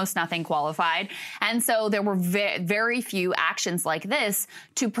 Almost nothing qualified. And so there were very few actions like this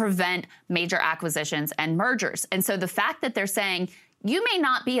to prevent major acquisitions and mergers. And so the fact that they're saying, you may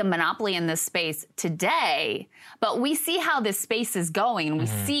not be a monopoly in this space today, but we see how this space is going and we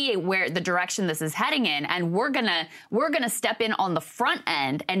see where the direction this is heading in. And we're gonna step in on the front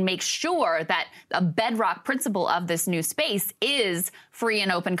end and make sure that a bedrock principle of this new space is free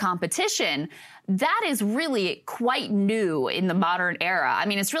and open competition. That is really quite new in the modern era. I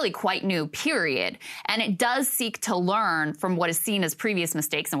mean, it's really quite new, period. And it does seek to learn from what is seen as previous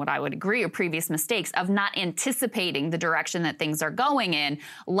mistakes, and what I would agree are previous mistakes of not anticipating the direction that things are going in,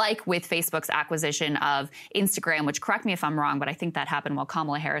 like with Facebook's acquisition of Instagram, which, correct me if I'm wrong, but I think that happened while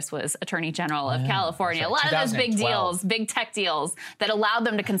Kamala Harris was Attorney General of California. Right. A lot of those big deals, big tech deals that allowed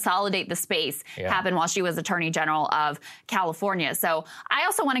them to consolidate the space happened while she was Attorney General of California. So I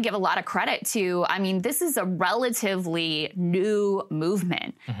also want to give a lot of credit to, I mean, this is a relatively new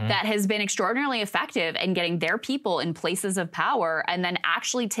movement that has been extraordinarily effective in getting their people in places of power and then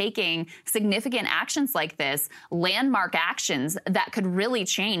actually taking significant actions like this, landmark actions that could really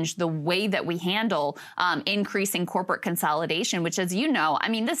change the way that we handle increasing corporate consolidation, which, as you know, I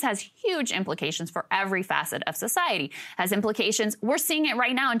mean, this has huge implications for every facet of society. Has implications. We're seeing it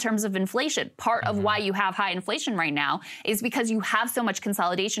right now in terms of inflation. Part of why you have high inflation right now is because you have so much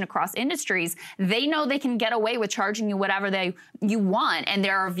consolidation across industries. They know they can get away with charging you whatever you want, and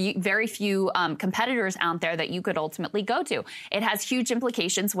there are very few competitors out there that you could ultimately go to. It has huge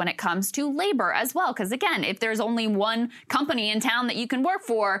implications when it comes to labor as well, because again, if there's only one company in town that you can work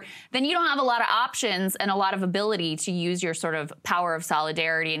for, then you don't have a lot of options and a lot of ability to use your sort of power of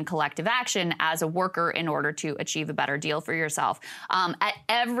solidarity and collective action as a worker in order to achieve a better deal for yourself. At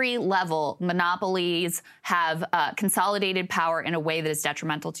every level, monopolies have consolidated power in a way that is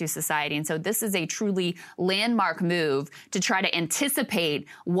detrimental to society. And so this is a truly landmark move to try to anticipate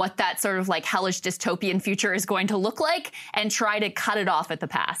what that sort of like hellish dystopian future is going to look like and try to cut it off at the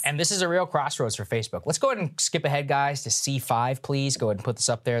pass. And this is a real crossroads for Facebook. Let's go ahead and skip ahead, guys, to C5, please. Go ahead and put this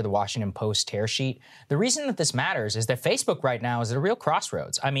up there, the Washington Post tear sheet. The reason that this matters is that Facebook right now is at a real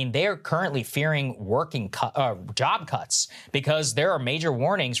crossroads. I mean, they are currently fearing job cuts because there are major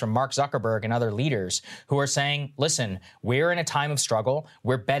warnings from Mark Zuckerberg and other leaders who are saying, listen, we're in a time of struggle.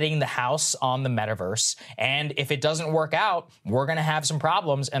 We're betting the house on the metaverse. And if it doesn't work out, we're going to have some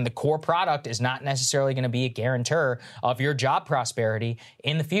problems. And the core product is not necessarily going to be a guarantor of your job prosperity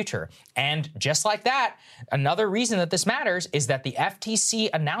in the future. And just like that, another reason that this matters is that the FTC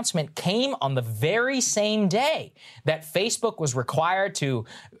announcement came on the very same day that Facebook was required to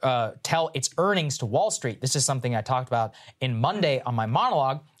tell its earnings to Wall Street. This is something I talked about in Monday on my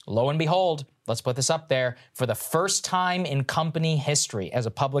monologue. Lo and behold, let's put this up there. For the first time in company history, as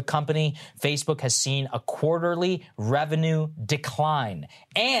a public company, Facebook has seen a quarterly revenue decline.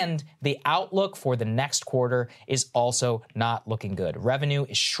 And the outlook for the next quarter is also not looking good. Revenue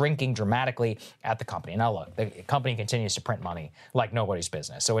is shrinking dramatically at the company. Now look, the company continues to print money like nobody's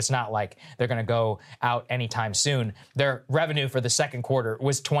business. So it's not like they're going to go out anytime soon. Their revenue for the second quarter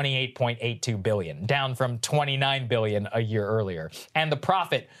was $28.82 billion, down from $29 billion a year earlier. And the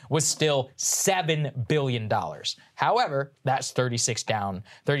profit was still $7 billion. However, that's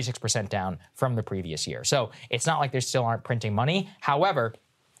 36% down from the previous year. So it's not like they still aren't printing money. However,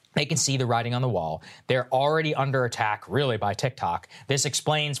 they can see the writing on the wall. They're already under attack, really, by TikTok. This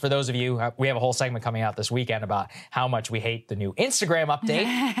explains, for those of you, we have a whole segment coming out this weekend about how much we hate the new Instagram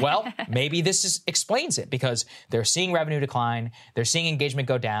update. Well, maybe this explains it, because they're seeing revenue decline. They're seeing engagement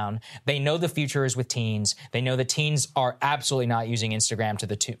go down. They know the future is with teens. They know the teens are absolutely not using Instagram to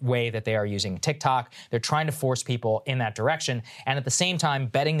the way that they are using TikTok. They're trying to force people in that direction, and at the same time,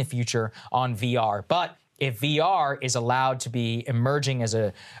 betting the future on VR. But if VR is allowed to be emerging as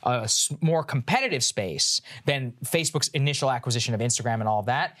a more competitive space than Facebook's initial acquisition of Instagram and all of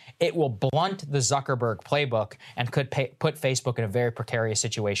that, it will blunt the Zuckerberg playbook and could put Facebook in a very precarious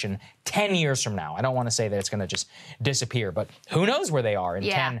situation 10 years from now. I don't want to say that it's going to just disappear, but who knows where they are in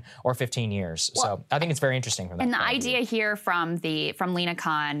 10 or 15 years. Well, so I think it's very interesting from that. And the idea here from Lena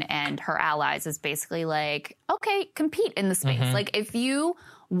Khan and her allies is basically like, okay, compete in the space. Like, if you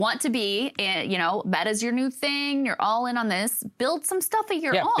want to be, Meta's your new thing, you're all in on this, build some stuff of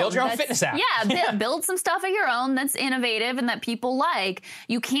your own. Build your own fitness app. Build some stuff of your own that's innovative and that people like.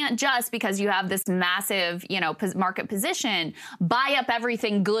 You can't just, because you have this massive, market position, buy up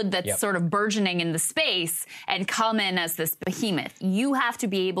everything good that's sort of burgeoning in the space and come in as this behemoth. You have to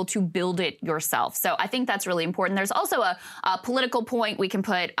be able to build it yourself. So I think that's really important. There's also a political point. We can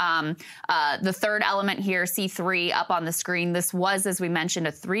put the third element here, C3, up on the screen. This was, as we mentioned,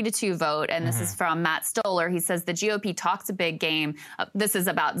 a 3-2 vote, and this is from Matt Stoller. He says the GOP talks a big game. This is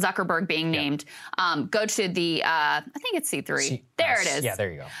about Zuckerberg being named. Go to the, I think it's C3. There it is. Yeah,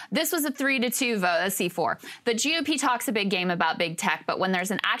 there you go. This was a 3-2 vote, a C4. The GOP talks a big game about big tech, but when there's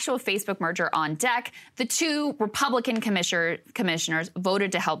an actual Facebook merger on deck, the two Republican commissioners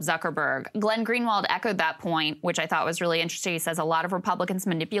voted to help Zuckerberg. Glenn Greenwald echoed that point, which I thought was really interesting. He says a lot of Republicans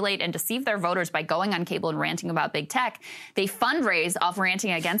manipulate and deceive their voters by going on cable and ranting about big tech. They fundraise off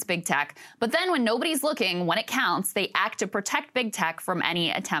ranting against big tech, but then when nobody's looking, when it counts, they act to protect big tech from any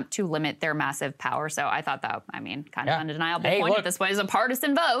attempt to limit their massive power. So I thought that, kind of undeniable point. Look, this was a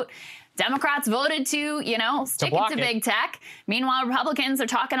partisan vote. Democrats voted to, stick it to big tech. Meanwhile, Republicans are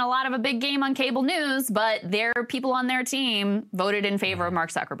talking a lot of a big game on cable news, but their people on their team voted in favor of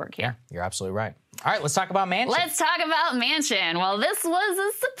Mark Zuckerberg here. Yeah, you're absolutely right. All right, let's talk about Manchin. Let's talk about Manchin. Well, this was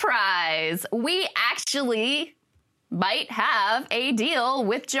a surprise. We actually might have a deal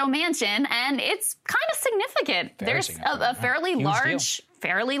with Joe Manchin, and it's kind of significant. There's a fairly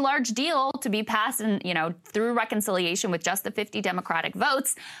large deal to be passed and, through reconciliation with just the 50 Democratic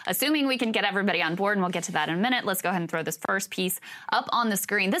votes, assuming we can get everybody on board, and we'll get to that in a minute. Let's go ahead and throw this first piece up on the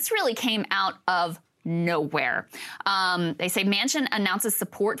screen. This really came out of nowhere. They say Manchin announces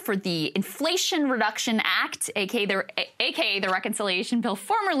support for the Inflation Reduction Act, aka the reconciliation bill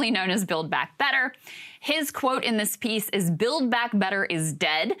formerly known as Build Back Better. His quote in this piece is, "Build Back Better is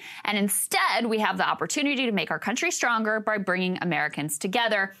dead, and instead we have the opportunity to make our country stronger by bringing Americans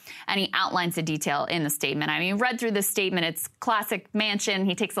together." And he outlines the detail in the statement. I mean, read through this statement. It's classic Manchin.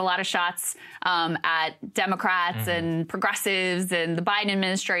 He takes a lot of shots at Democrats and progressives and the Biden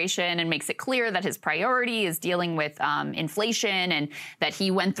administration and makes it clear that his priority is dealing with inflation, and that he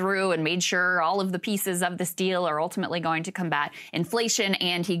went through and made sure all of the pieces of this deal are ultimately going to combat inflation.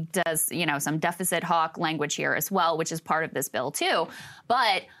 And he does, some deficit hawk language here as well, which is part of this bill too.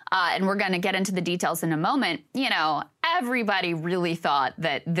 But, and we're going to get into the details in a moment, everybody really thought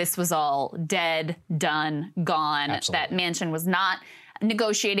that this was all dead, done, gone, that Manchin was not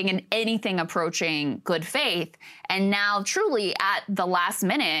negotiating in anything approaching good faith. And now, truly, at the last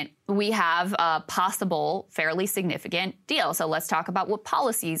minute, we have a possible, fairly significant deal. So let's talk about what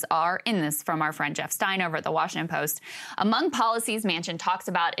policies are in this from our friend Jeff Stein over at the Washington Post. Among policies Manchin talks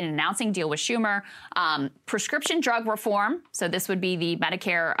about in announcing deal with Schumer, prescription drug reform. So this would be the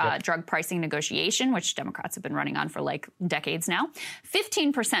Medicare drug pricing negotiation, which Democrats have been running on for like decades now.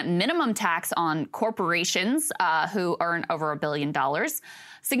 15% minimum tax on corporations who earn over $1 billion.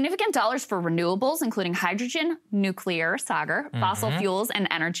 Significant dollars for renewables, including hydrogen, nuclear, Sagar, fossil fuels, and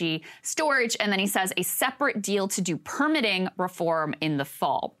energy storage. And then he says a separate deal to do permitting reform in the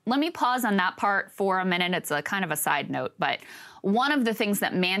fall. Let me pause on that part for a minute. It's a kind of a side note, but one of the things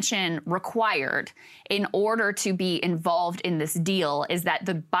that Manchin required in order to be involved in this deal is that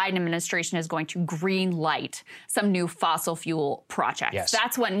the Biden administration is going to green light some new fossil fuel projects. Yes.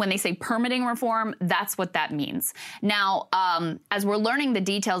 That's when they say permitting reform, that's what that means. Now, as we're learning the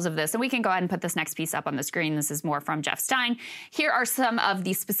details of this, and we can go ahead and put this next piece up on the screen. This is more from Jeff Stein. Here are some of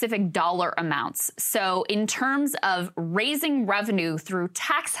the specific dollar amounts. So in terms of raising revenue through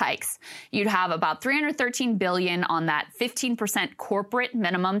tax hikes, you'd have about $313 billion on that 15% corporate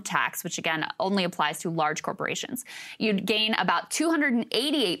minimum tax, which again only applies to large corporations. You'd gain about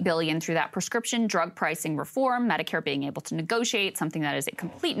 $288 billion through that prescription drug pricing reform, Medicare being able to negotiate, something that is a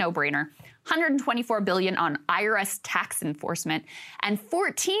complete no-brainer. $124 billion on IRS tax enforcement, and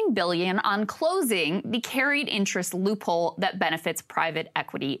 $14 billion on closing the carried interest loophole that benefits private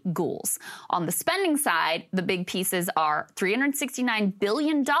equity ghouls. On the spending side, the big pieces are $369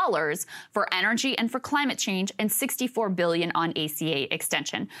 billion for energy and for climate change, and $64 billion on ACA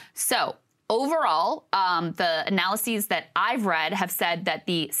extension. So overall, the analyses that I've read have said that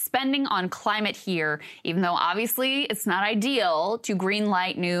the spending on climate here, even though obviously it's not ideal to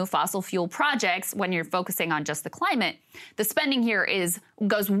greenlight new fossil fuel projects when you're focusing on just the climate, the spending here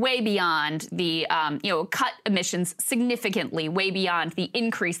goes way beyond the, cut emissions significantly, way beyond the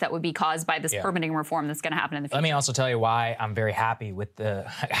increase that would be caused by this permitting reform that's going to happen in the future. Let me also tell you why I'm very happy with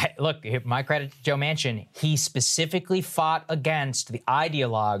look, my credit to Joe Manchin. He specifically fought against the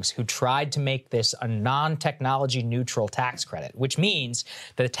ideologues who tried to make this a non-technology neutral tax credit, which means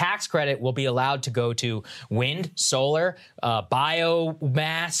that a tax credit will be allowed to go to wind, solar,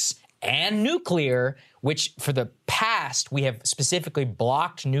 biomass, and nuclear, which for the past, we have specifically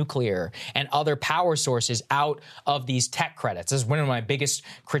blocked nuclear and other power sources out of these tech credits. This is one of my biggest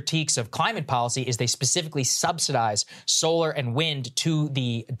critiques of climate policy is they specifically subsidize solar and wind to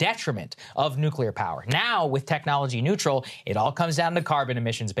the detriment of nuclear power. Now, with technology neutral, it all comes down to carbon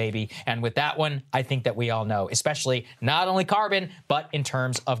emissions, baby. And with that one, I think that we all know, especially not only carbon, but in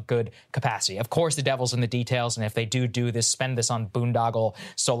terms of good capacity. Of course, the devil's in the details. And if they do this, spend this on boondoggle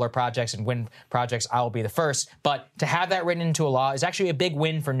solar projects and wind projects, I'll be the first. But to have that written into a law is actually a big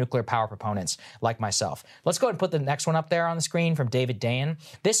win for nuclear power proponents like myself. Let's go ahead and put the next one up there on the screen from David Dayan.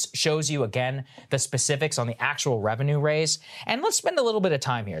 This shows you, again, the specifics on the actual revenue raise. And let's spend a little bit of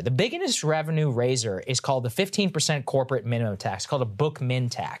time here. The biggest revenue raiser is called the 15% corporate minimum tax, called a book min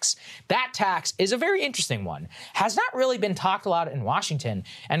tax. That tax is a very interesting one. Has not really been talked a lot in Washington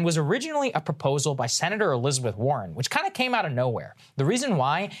and was originally a proposal by Senator Elizabeth Warren, which kind of came out of nowhere. The reason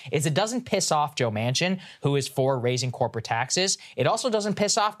why is it doesn't piss off Joe Manchin, who is for raising corporate taxes. It also doesn't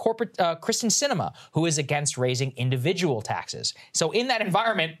piss off Kristen Sinema, who is against raising individual taxes. So in that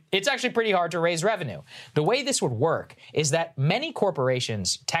environment, it's actually pretty hard to raise revenue. The way this would work is that many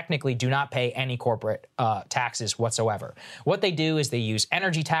corporations technically do not pay any corporate taxes whatsoever. What they do is they use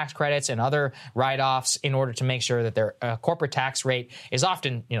energy tax credits and other write-offs in order to make sure that their corporate tax rate is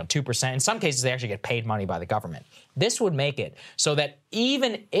often 2%. In some cases, they actually get paid money by the government. This would make it so that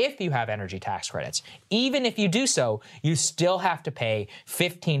even if you have energy tax credits, even if you do so, you still have to pay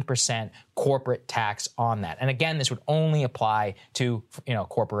 15% corporate tax on that. And again, this would only apply to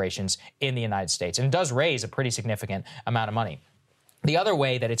corporations in the United States. And it does raise a pretty significant amount of money. The other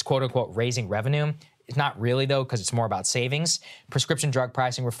way that it's quote unquote raising revenue, it's not really, though, because it's more about savings. Prescription drug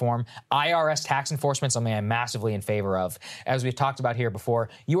pricing reform, IRS tax enforcement, something I'm massively in favor of. As we've talked about here before,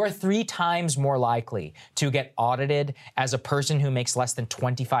 you are 3 times more likely to get audited as a person who makes less than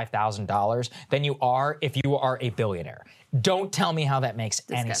 $25,000 than you are if you are a billionaire. Don't tell me how that makes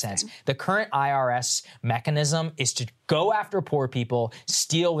any sense. The current IRS mechanism is to go after poor people,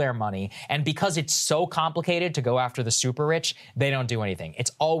 steal their money, and because it's so complicated to go after the super rich, they don't do anything.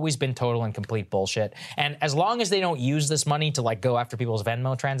 It's always been total and complete bullshit. And as long as they don't use this money to go after people's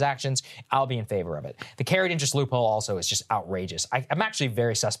Venmo transactions, I'll be in favor of it. The carried interest loophole also is just outrageous. I'm actually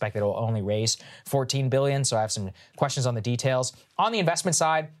very suspect that it will only raise $14 billion, so I have some questions on the details. On the investment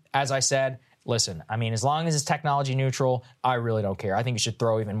side, as I said, listen, I mean, as long as it's technology neutral, I really don't care. I think you should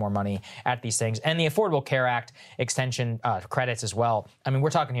throw even more money at these things. And the Affordable Care Act extension credits as well. I mean,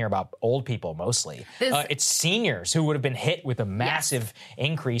 we're talking here about old people mostly. It's seniors who would have been hit with a massive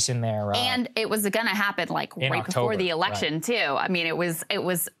increase in their... and it was going to happen right October, before the election, too. I mean, it was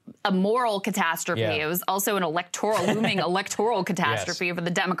a moral catastrophe. Yeah. It was also an looming electoral catastrophe for the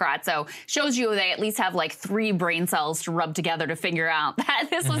Democrats. So shows you they at least have 3 brain cells to rub together to figure out that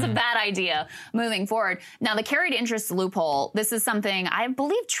this was a bad idea moving forward. Now, the carried interest loophole, this is something I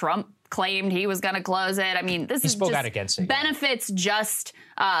believe Trump claimed he was going to close it. I mean, this he spoke out against it. Benefits just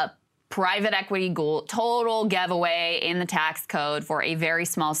private equity ghoul, total giveaway in the tax code for a very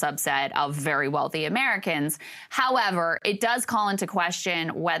small subset of very wealthy Americans. However, it does call into question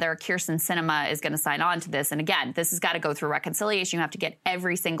whether Kyrsten Sinema is going to sign on to this. And again, this has got to go through reconciliation. You have to get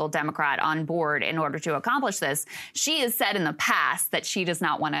every single Democrat on board in order to accomplish this. She has said in the past that she does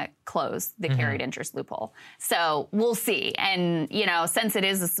not want to close the carried interest loophole. So we'll see. And, you know, since it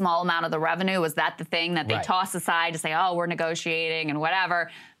is a small amount of the revenue, was that the thing that they toss aside to say, oh, we're negotiating and whatever?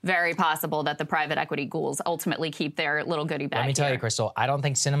 Very possible that the private equity ghouls ultimately keep their little goodie bag. Let me tell you, Crystal, I don't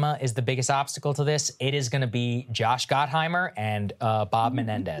think Sinema is the biggest obstacle to this. It is going to be Josh Gottheimer and Bob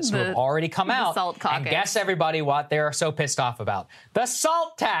Menendez, who have already come out. SALT caucus. And guess, everybody, what they're so pissed off about. The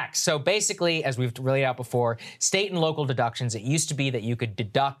SALT tax. So basically, as we've laid out before, state and local deductions. It used to be that you could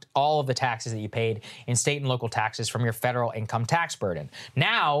deduct all of the taxes that you paid in state and local taxes from your federal income tax burden.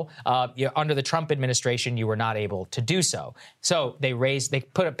 Now, under the Trump administration, you were not able to do so. So they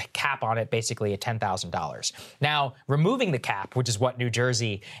put a cap on it, basically at $10,000. Now, removing the cap, which is what New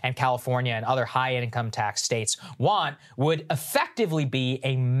Jersey and California and other high income tax states want, would effectively be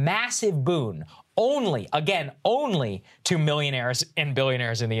a massive boon only to millionaires and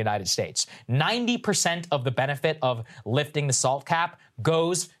billionaires in the United States. 90% of the benefit of lifting the SALT cap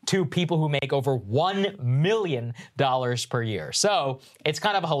goes to people who make over $1 million per year. So it's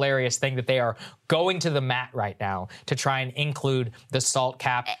kind of a hilarious thing that they are going to the mat right now to try and include the SALT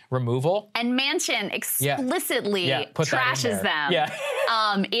cap removal. And Manchin explicitly trashes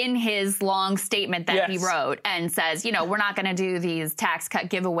them in his long statement that he wrote and says, you know, we're not going to do these tax cut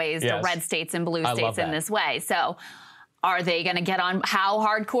giveaways to red states and blue states in this way. So are they going to get on? How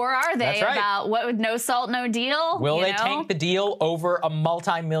hardcore are they about what would no SALT, no deal? Will they take the deal over a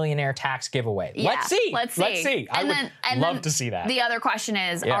multi-millionaire tax giveaway? Yeah, let's see. I would love to see that. The other question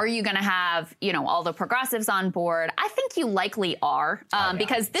is, are you going to have, you know, all the progressives on board? I think you likely are,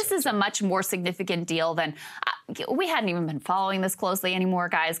 because this is a much more significant deal than we hadn't even been following this closely anymore,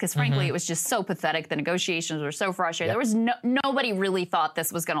 guys, because frankly, it was just so pathetic. The negotiations were so frustrating. There was nobody really thought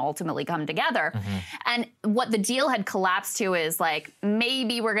this was going to ultimately come together. And what the deal had collapsed to is like,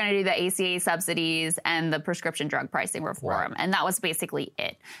 maybe we're going to do the ACA subsidies and the prescription drug pricing reform. And that was basically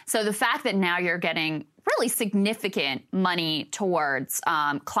it. So the fact that now you're getting really significant money towards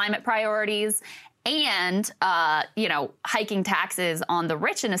climate priorities and, you know, hiking taxes on the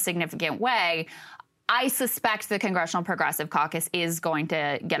rich in a significant way, I suspect the Congressional Progressive Caucus is going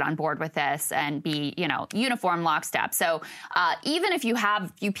to get on board with this and be, you know, uniform lockstep. So even if you have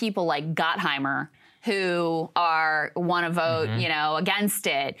a few people like Gottheimer who want to vote, you know, against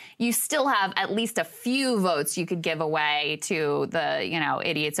it, you still have at least a few votes you could give away to the, you know,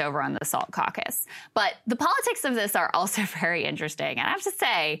 idiots over on the SALT caucus. But the politics of this are also very interesting. And I have to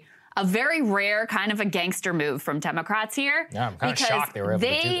say, a very rare kind of a gangster move from Democrats here. Yeah, I'm kind of shocked they were able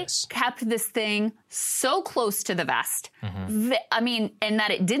to do this. They kept this thing so close to the vest. I mean, and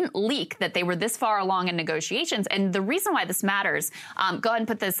that it didn't leak, that they were this far along in negotiations. And the reason why this matters, go ahead and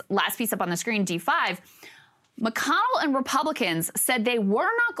put this last piece up on the screen, D5. McConnell and Republicans said they were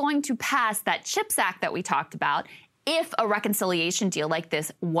not going to pass that CHIPS Act that we talked about if a reconciliation deal like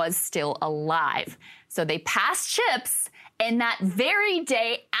this was still alive. So they passed CHIPS. And that very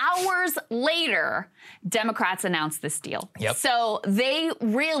day, hours later, Democrats announced this deal. So they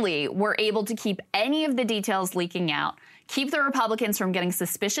really were able to keep any of the details leaking out, keep the Republicans from getting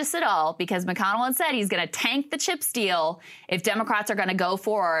suspicious at all, because McConnell had said he's going to tank the CHIPS deal if Democrats are going to go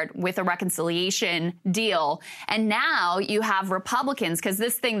forward with a reconciliation deal. And now you have Republicans, because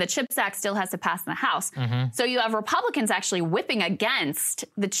this thing, the CHIPS Act, still has to pass in the House. So you have Republicans actually whipping against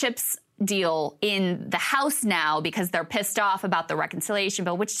the CHIPS deal in the House now because they're pissed off about the reconciliation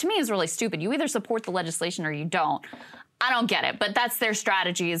bill, which to me is really stupid. You either support the legislation or you don't. I don't get it, but that's their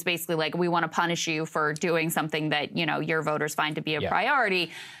strategy, is basically like, we want to punish you for doing something that, you know, your voters find to be a priority.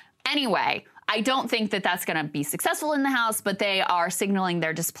 Anyway, I don't think that that's going to be successful in the House, but they are signaling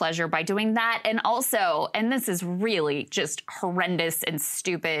their displeasure by doing that. And also, and this is really just horrendous and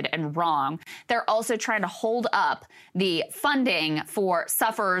stupid and wrong, they're also trying to hold up the funding for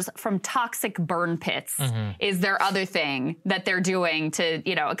sufferers from toxic burn pits is their other thing that they're doing to,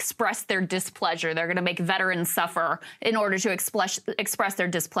 you know, express their displeasure. They're going to make veterans suffer in order to express their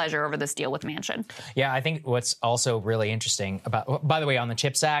displeasure over this deal with Manchin. Yeah, I think what's also really interesting about, by the way, on the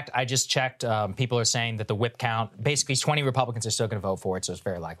CHIPS Act, I just checked. People are saying that the whip count, basically 20 Republicans are still going to vote for it, so it's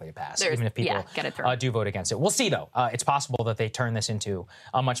very likely to pass, even if people do vote against it. We'll see, though. It's possible that they turn this into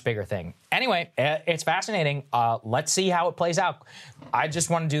a much bigger thing. Anyway, it's fascinating. Let's see how it plays out. I just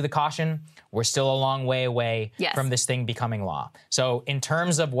want to do the caution. We're still a long way away from this thing becoming law. So in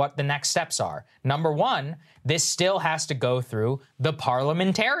terms of what the next steps are, number one, this still has to go through the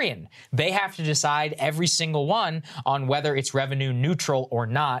parliamentarian. They have to decide every single one on whether it's revenue neutral or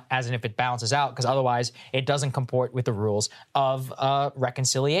not, as in if it balances out, because otherwise it doesn't comport with the rules of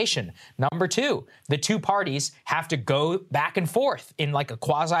reconciliation. Number two, the two parties have to go back and forth in like a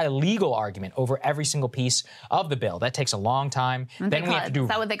quasi-legal argument over every single piece of the bill. That takes a long time. Then we have to do. Is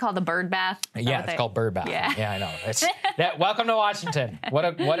that what they call the bird bath? Yeah, it's called bird bath. Yeah, I know. Welcome to Washington. What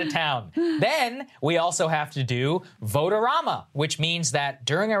a town. Then we also have to do vote-a-rama, which means that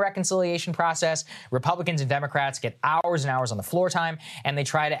during a reconciliation process, Republicans and Democrats get hours and hours on the floor time, and they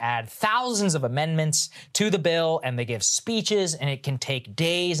try to add thousands of amendments to the bill, and they give speeches, and it can take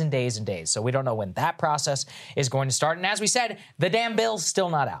days and days and days. So we don't know when that process is going to start. And as we said, the damn bill's still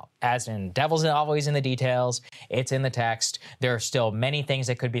not out. As in, devil's always in the details. It's in the text. There are still many things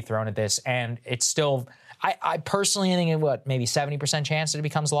that could be thrown at this, and it's still... I personally think maybe 70% chance that it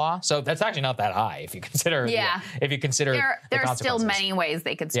becomes law. So that's actually not that high if you consider. Yeah. If you consider there are still many ways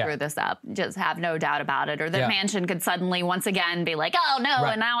they could screw this up. Just have no doubt about it. Or that Manchin could suddenly once again be like, oh no,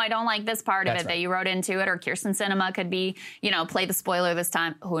 and now I don't like this part of it that you wrote into it. Or Kirsten Sinema could be, play the spoiler this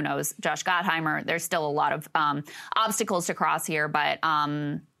time. Who knows? Josh Gottheimer. There's still a lot of obstacles to cross here, but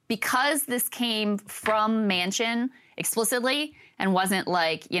because this came from Manchin explicitly and wasn't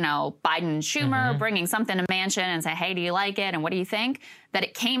like, Biden and Schumer bringing something to Manchin and say, hey, do you like it? And what do you think? That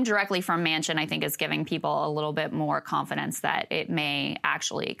it came directly from Manchin, I think, is giving people a little bit more confidence that it may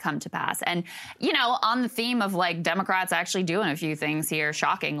actually come to pass. And, on the theme of like Democrats actually doing a few things here,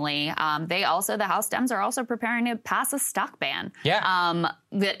 shockingly, the House Dems are also preparing to pass a stock ban. Yeah.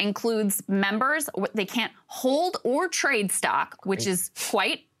 That includes members. They can't hold or trade stock, which is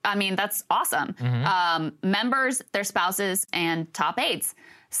quite that's awesome. Members, their spouses, and top aides.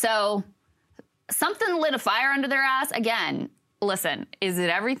 So something lit a fire under their ass. Again, listen, is it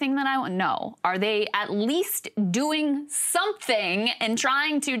everything that I want? No. Are they at least doing something and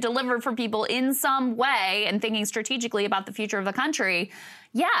trying to deliver for people in some way and thinking strategically about the future of the country?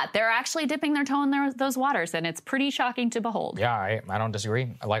 Yeah, they're actually dipping their toe in those waters, and it's pretty shocking to behold. Yeah, I don't disagree.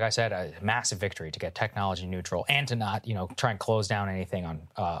 Like I said, a massive victory to get technology neutral and to not, try and close down anything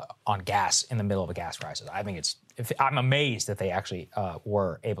on gas in the middle of a gas crisis. I think I'm amazed that they actually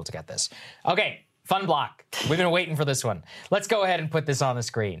were able to get this. Okay. Fun block. We've been waiting for this one. Let's go ahead and put this on the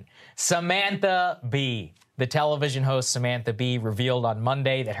screen. Samantha Bee. The television host Samantha Bee revealed on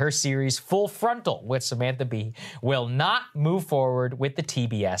Monday that her series Full Frontal with Samantha Bee will not move forward with the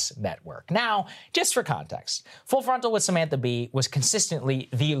TBS network. Now, just for context, Full Frontal with Samantha Bee was consistently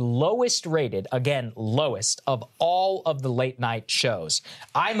the lowest rated, again, lowest of all of the late night shows.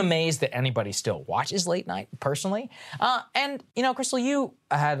 I'm amazed that anybody still watches late night, personally. And, Crystal, you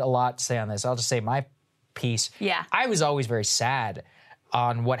had a lot to say on this. I'll just say my piece. Yeah. I was always very sad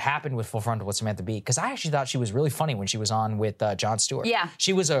on what happened with Full Frontal with Samantha Bee, because I actually thought she was really funny when she was on with Jon Stewart. Yeah.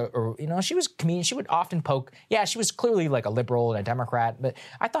 She was she was a comedian. She would often poke. Yeah, she was clearly like a liberal and a Democrat, but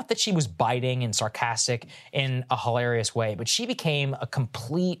I thought that she was biting and sarcastic in a hilarious way. But she became a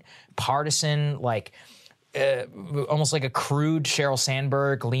complete partisan, almost like a crude Sheryl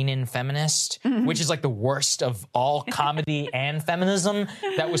Sandberg lean-in feminist, which is like the worst of all comedy and feminism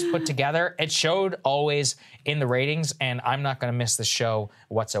that was put together. It showed always in the ratings, and I'm not going to miss the show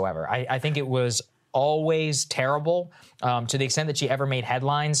whatsoever. I think it was always terrible to the extent that she ever made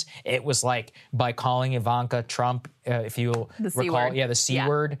headlines. It was like by calling Ivanka Trump, if you recall, the C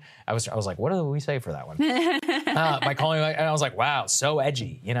word. I was like, what do we say for that one? By calling, and I was like, wow, so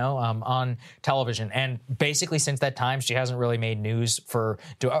edgy, on television. And basically since that time, she hasn't really made news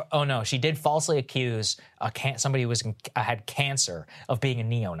she did falsely accuse somebody who had cancer of being a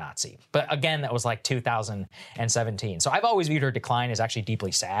neo-Nazi. But again, that was like 2017. So I've always viewed her decline as actually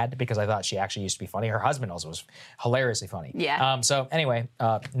deeply sad, because I thought she actually used to be funny. Her husband also was hilariously funny. Yeah. So anyway,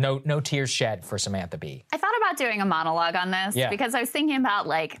 no tears shed for Samantha Bee. I thought about doing a monologue on this because I was thinking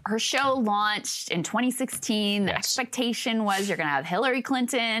about her show launched in 2016. The expectation was you're going to have Hillary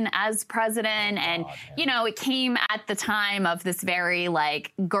Clinton as president. And, it came at the time of this very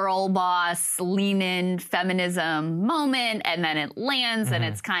girl boss, lean in feminism moment. And then it lands and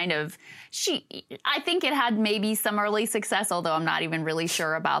it's kind of, I think it had maybe some early success, although I'm not even really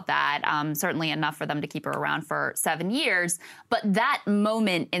sure about that. Certainly enough for them to keep her around for 7 years. But that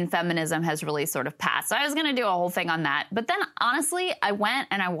moment in feminism has really sort of passed. So I was going to do a whole thing on that. But then honestly, I went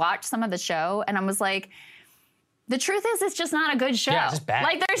and I watched some of the show and I was like, the truth is it's just not a good show. Yeah, it's just bad.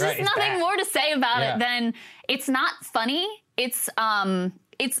 There's just nothing more to say about it than it's not funny. It's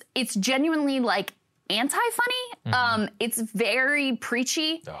genuinely anti-funny. It's very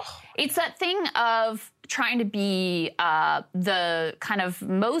preachy. Ugh. It's that thing of trying to be the kind of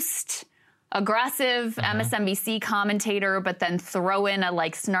most aggressive MSNBC commentator, but then throw in a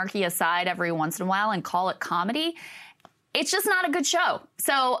like snarky aside every once in a while and call it comedy. It's just not a good show.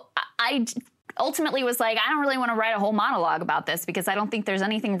 So I ultimately was like, I don't really want to write a whole monologue about this because I don't think there's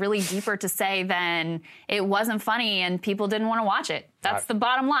anything really deeper to say than it wasn't funny and people didn't want to watch it. That's the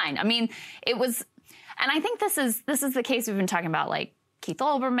bottom line. I mean, it was, and I think this is the case we've been talking about, like Keith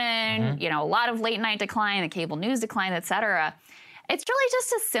Olbermann, you know, a lot of late night decline, the cable news decline, et cetera. It's really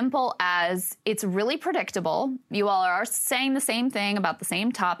just as simple as it's really predictable. You all are saying the same thing about the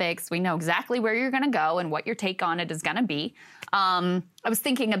same topics. We know exactly where you're going to go and what your take on it is going to be. I was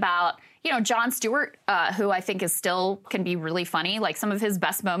thinking about, you know, Jon Stewart, who I think is still can be really funny. Like some of his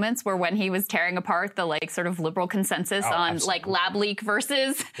best moments were when he was tearing apart the like sort of liberal consensus on like lab leak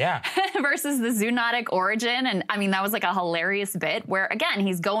versus versus the zoonotic origin. And I mean, that was like a hilarious bit where, again,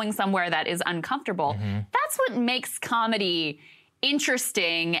 he's going somewhere that is uncomfortable. That's what makes comedy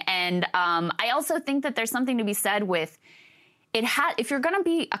interesting. And I also think that there's something to be said with if you're going to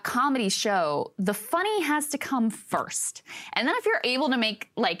be a comedy show, the funny has to come first. And then if you're able to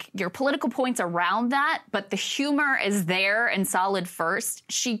make like your political points around that, but the humor is there and solid first,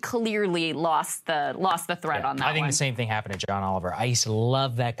 she clearly lost the thread on that. I think the same thing happened to John Oliver. I used to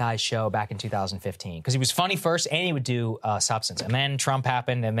love that guy's show back in 2015 because he was funny first and he would do substance. And then Trump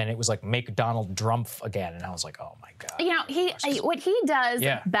happened and then it was like make Donald Drumpf again. And I was like, oh my God. You know, what he does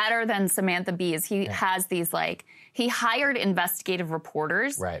better than Samantha Bee is he has these like, he hired investigative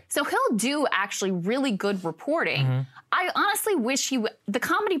reporters. Right. So he'll do actually really good reporting. I honestly wish the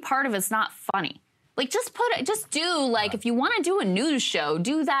comedy part of it's not funny. Like just do like, if you want to do a news show,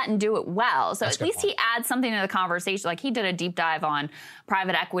 do that and do it well. So at least he adds something to the conversation. Like he did a deep dive on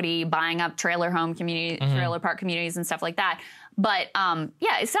private equity, buying up trailer park communities and stuff like that. But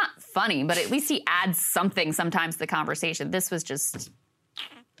yeah, it's not funny, but at least he adds something sometimes to the conversation. This was just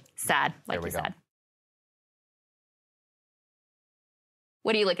sad, like you said.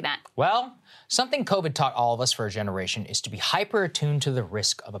 What are you looking at? Well, something COVID taught all of us for a generation is to be hyper attuned to the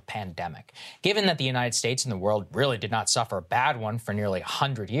risk of a pandemic. Given that the United States and the world really did not suffer a bad one for nearly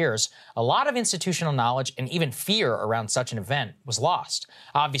 100 years, a lot of institutional knowledge and even fear around such an event was lost.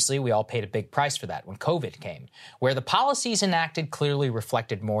 Obviously, we all paid a big price for that when COVID came, where the policies enacted clearly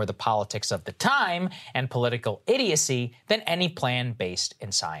reflected more the politics of the time and political idiocy than any plan based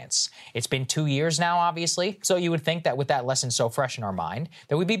in science. It's been 2 years now, obviously, so you would think that with that lesson so fresh in our mind,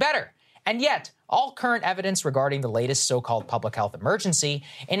 that would be better. And yet, all current evidence regarding the latest so-called public health emergency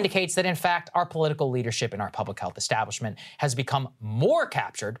indicates that, in fact, our political leadership and our public health establishment has become more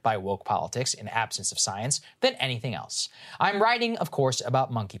captured by woke politics in absence of science than anything else. I'm writing, of course,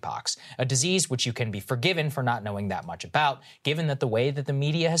 about monkeypox, a disease which you can be forgiven for not knowing that much about, given that the way that the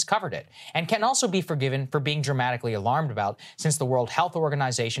media has covered it, and can also be forgiven for being dramatically alarmed about since the World Health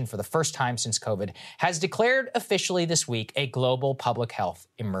Organization, for the first time since COVID, has declared officially this week a global public health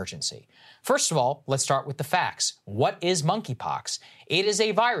emergency. First of all, let's start with the facts. What is monkeypox? It is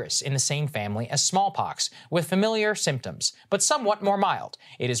a virus in the same family as smallpox, with familiar symptoms, but somewhat more mild.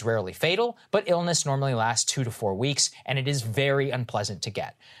 It is rarely fatal, but illness normally lasts 2 to 4 weeks, and it is very unpleasant to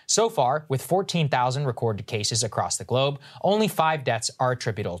get. So far, with 14,000 recorded cases across the globe, only 5 deaths are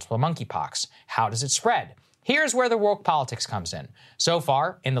attributable to monkeypox. How does it spread? Here's where the woke politics comes in. So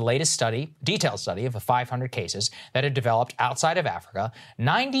far, in the latest study, detailed study of the 500 cases that had developed outside of Africa,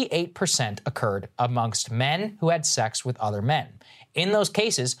 98% occurred amongst men who had sex with other men. In those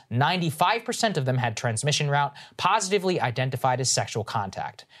cases, 95% of them had transmission route positively identified as sexual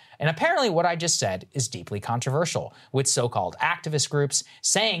contact. And apparently what I just said is deeply controversial, with so-called activist groups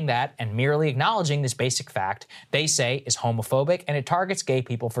saying that, and merely acknowledging this basic fact, they say is homophobic and it targets gay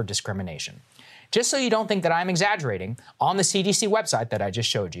people for discrimination. Just so you don't think that I'm exaggerating, on the CDC website that I just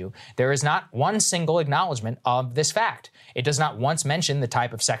showed you, there is not one single acknowledgement of this fact. It does not once mention the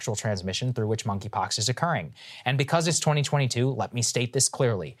type of sexual transmission through which monkeypox is occurring. And because it's 2022, let me state this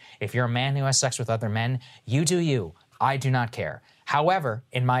clearly. If you're a man who has sex with other men, you do you. I do not care. However,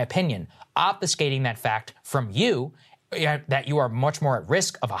 in my opinion, obfuscating that fact from you, that you are much more at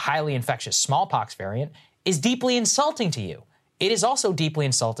risk of a highly infectious smallpox variant, is deeply insulting to you. It is also deeply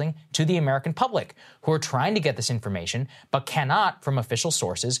insulting to the American public, who are trying to get this information, but cannot from official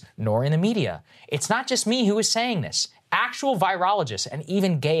sources nor in the media. It's not just me who is saying this. Actual virologists and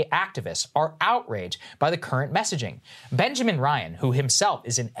even gay activists are outraged by the current messaging. Benjamin Ryan, who himself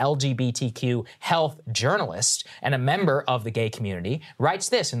is an LGBTQ health journalist and a member of the gay community, writes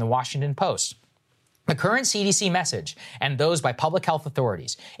this in the Washington Post. The current CDC message, and those by public health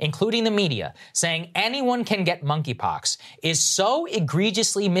authorities, including the media, saying anyone can get monkeypox, is so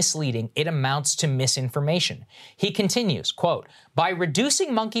egregiously misleading it amounts to misinformation. He continues, quote, By reducing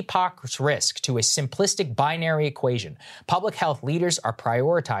monkeypox risk to a simplistic binary equation, public health leaders are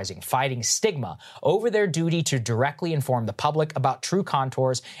prioritizing fighting stigma over their duty to directly inform the public about true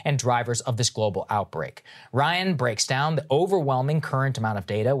contours and drivers of this global outbreak. Ryan breaks down the overwhelming current amount of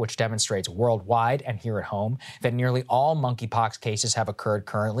data, which demonstrates worldwide and here at home that nearly all monkeypox cases have occurred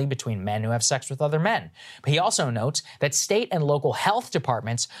currently between men who have sex with other men. But he also notes that state and local health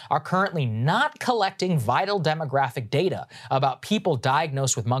departments are currently not collecting vital demographic data about people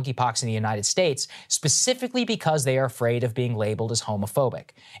diagnosed with monkeypox in the United States, specifically because they are afraid of being labeled as homophobic.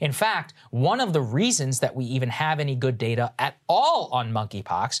 In fact, one of the reasons that we even have any good data at all on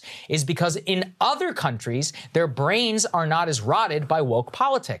monkeypox is because in other countries, their brains are not as rotted by woke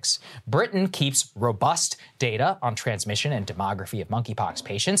politics. Britain keeps robust data on transmission and demography of monkeypox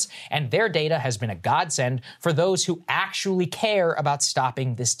patients, and their data has been a godsend for those who actually care about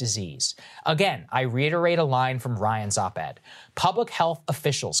stopping this disease. Again, I reiterate a line from Ryan's op-ed. Public health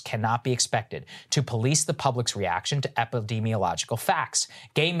officials cannot be expected to police the public's reaction to epidemiological facts.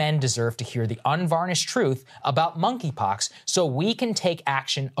 Gay men deserve to hear the unvarnished truth about monkeypox so we can take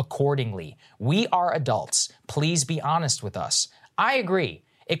action accordingly. We are adults. Please be honest with us. I agree.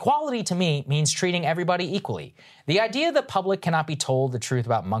 Equality to me means treating everybody equally. The idea that public cannot be told the truth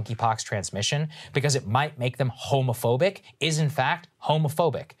about monkeypox transmission because it might make them homophobic is in fact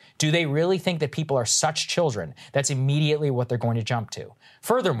homophobic. Do they really think that people are such children that's immediately what they're going to jump to?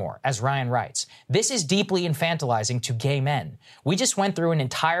 Furthermore, as Ryan writes, this is deeply infantilizing to gay men. We just went through an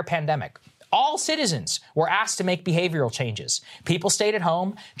entire pandemic. All citizens were asked to make behavioral changes. People stayed at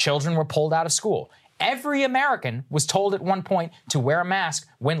home. Children were pulled out of school. Every American was told at one point to wear a mask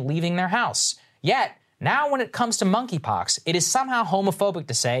when leaving their house. Yet, now when it comes to monkeypox, it is somehow homophobic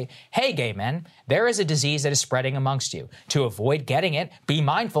to say, hey, gay men, there is a disease that is spreading amongst you. To avoid getting it, be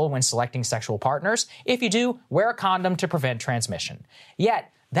mindful when selecting sexual partners. If you do, wear a condom to prevent transmission.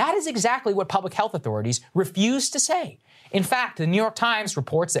 Yet, that is exactly what public health authorities refuse to say. In fact, the New York Times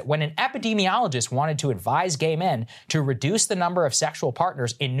reports that when an epidemiologist wanted to advise gay men to reduce the number of sexual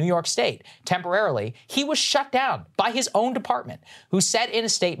partners in New York State temporarily, he was shut down by his own department, who said in a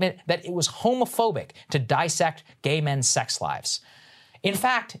statement that it was homophobic to dissect gay men's sex lives. In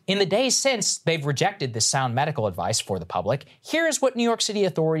fact, in the days since they've rejected this sound medical advice for the public, here's what New York City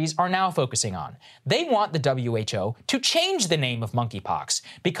authorities are now focusing on. They want the WHO to change the name of monkeypox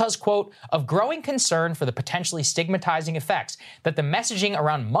because, quote, of growing concern for the potentially stigmatizing effects that the messaging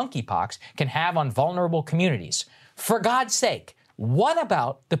around monkeypox can have on vulnerable communities. For God's sake, what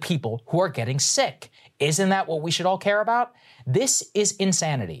about the people who are getting sick? Isn't that what we should all care about? This is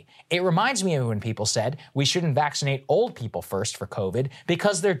insanity. It reminds me of when people said we shouldn't vaccinate old people first for COVID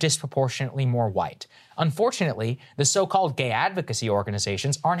because they're disproportionately more white. Unfortunately, the so-called gay advocacy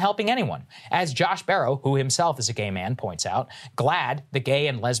organizations aren't helping anyone. As Josh Barrow, who himself is a gay man, points out, GLAAD, the Gay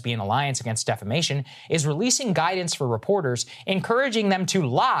and Lesbian Alliance Against Defamation, is releasing guidance for reporters encouraging them to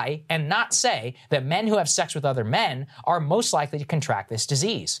lie and not say that men who have sex with other men are most likely to contract this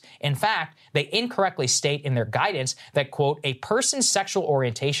disease. In fact, they incorrectly state in their guidance that, quote, a person's sexual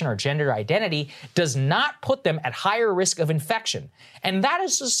orientation or gender identity does not put them at higher risk of infection. And that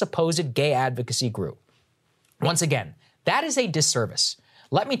is a supposed gay advocacy group. Once again, that is a disservice.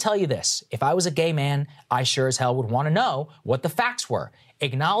 Let me tell you this. If I was a gay man, I sure as hell would want to know what the facts were.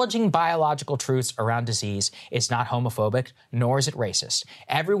 Acknowledging biological truths around disease is not homophobic, nor is it racist.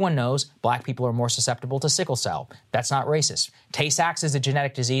 Everyone knows black people are more susceptible to sickle cell. That's not racist. Tay-Sachs is a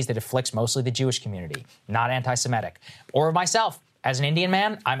genetic disease that afflicts mostly the Jewish community, not anti-Semitic. Or myself, as an Indian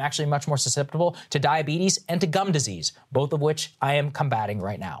man, I'm actually much more susceptible to diabetes and to gum disease, both of which I am combating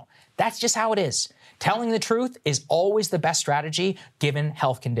right now. That's just how it is. Telling the truth is always the best strategy given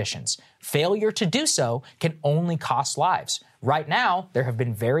health conditions. Failure to do so can only cost lives. Right now, there have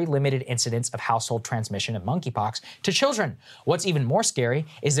been very limited incidents of household transmission of monkeypox to children. What's even more scary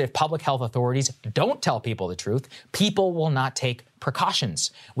is that if public health authorities don't tell people the truth, people will not take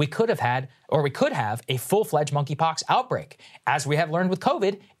precautions. We could have a full-fledged monkeypox outbreak. As we have learned with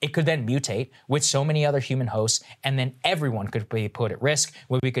COVID, it could then mutate with so many other human hosts, and then everyone could be put at risk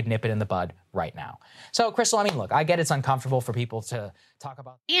when we could nip it in the bud right now. So, Crystal, I mean, look, I get it's uncomfortable for people to talk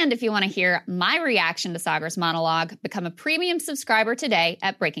about. And if you want to hear my reaction to Sagar's monologue, become a premium subscriber today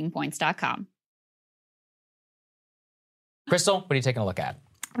at breakingpoints.com. Crystal, what are you taking a look at?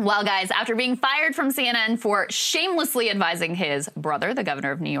 Well, guys, after being fired from CNN for shamelessly advising his brother, the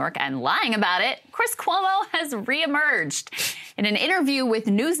governor of New York, and lying about it, Chris Cuomo has reemerged. In an interview with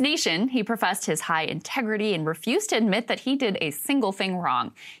News Nation, he professed his high integrity and refused to admit that he did a single thing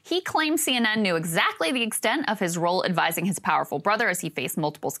wrong. He claimed CNN knew exactly the extent of his role advising his powerful brother as he faced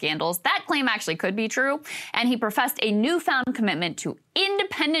multiple scandals. That claim actually could be true. And he professed a newfound commitment to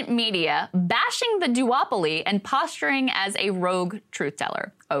independent media, bashing the duopoly and posturing as a rogue truth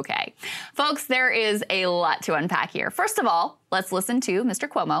teller. Okay. Folks, there is a lot to unpack here. First of all, let's listen to Mr.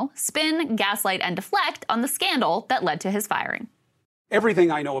 Cuomo spin, gaslight, and deflect on the scandal that led to his firing. Everything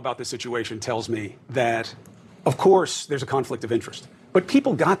I know about this situation tells me that, of course, there's a conflict of interest. But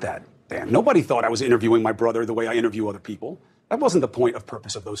people got that, Dan. Nobody thought I was interviewing my brother the way I interview other people. That wasn't the point of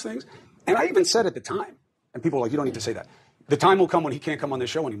purpose of those things. And I even said at the time, and people were like, you don't need to say that. The time will come when he can't come on this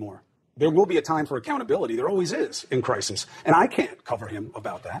show anymore. There will be a time for accountability. There always is in crisis. And I can't cover him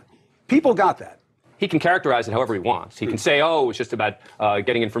about that. People got that. He can characterize it however he wants. He can say, oh, it's just about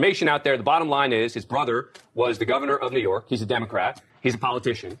getting information out there. The bottom line is his brother was the governor of New York. He's a Democrat. He's a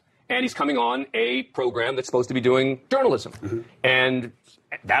politician. And he's coming on a program that's supposed to be doing journalism. Mm-hmm. And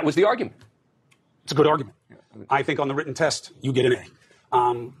that was the argument. It's a good argument. I think on the written test, you get an A.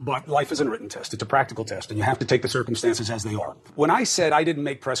 But life isn't a written test. It's a practical test, and you have to take the circumstances as they are. When I said I didn't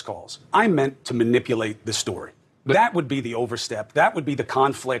make press calls, I meant to manipulate the story. That would be the overstep. That would be the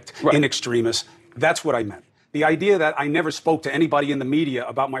conflict in extremis. That's what I meant. The idea that I never spoke to anybody in the media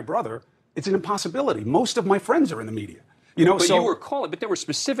about my brother, it's an impossibility. Most of my friends are in the media. You know, but you were calling, but there were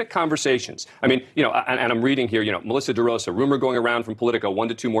specific conversations. I mean, you know, and I'm reading here, you know, Melissa DeRosa, rumor going around from Politico, 1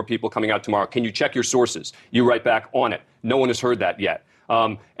 to 2 more people coming out tomorrow. Can you check your sources? You write back on it. No one has heard that yet.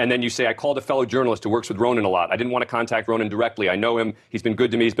 And then you say, I called a fellow journalist who works with Ronan a lot. I didn't want to contact Ronan directly. I know him. He's been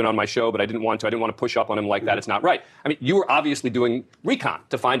good to me. He's been on my show, but I didn't want to. I didn't want to push up on him like that. It's not right. I mean, you were obviously doing recon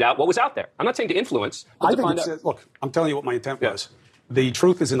to find out what was out there. I'm not saying to influence, but to find out. Look, I'm telling you what my intent was. The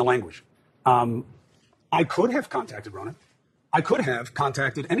truth is in the language. I could have contacted Ronan. I could have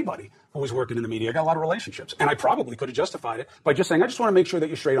contacted anybody who was working in the media. I got a lot of relationships. And I probably could have justified it by just saying, I just want to make sure that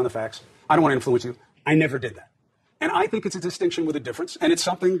you're straight on the facts. I don't want to influence you. I never did that. And I think it's a distinction with a difference, and it's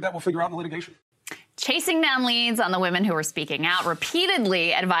something that we'll figure out in litigation. Chasing down leads on the women who were speaking out,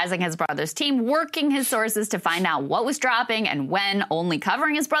 repeatedly advising his brother's team, working his sources to find out what was dropping and when, only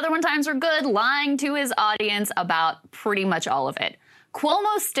covering his brother when times were good, lying to his audience about pretty much all of it.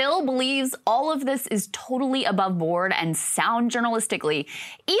 Cuomo still believes all of this is totally above board and sound journalistically,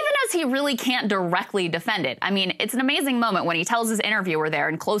 even as he really can't directly defend it. I mean, it's an amazing moment when he tells his interviewer there,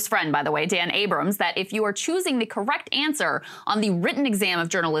 and close friend, by the way, Dan Abrams, that if you are choosing the correct answer on the written exam of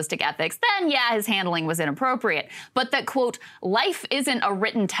journalistic ethics, then yeah, his handling was inappropriate. But that, quote, life isn't a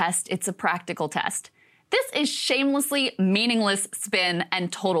written test, it's a practical test. This is shamelessly meaningless spin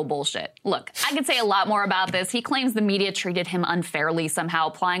and total bullshit. Look, I could say a lot more about this. He claims the media treated him unfairly, somehow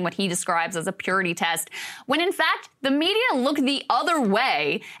applying what he describes as a purity test, when in fact, the media looked the other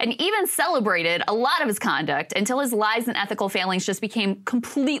way and even celebrated a lot of his conduct until his lies and ethical failings just became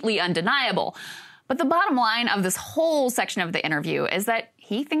completely undeniable. But the bottom line of this whole section of the interview is that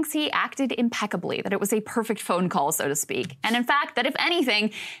he thinks he acted impeccably, that it was a perfect phone call, so to speak. And in fact, that if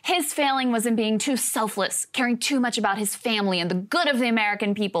anything, his failing was in being too selfless, caring too much about his family and the good of the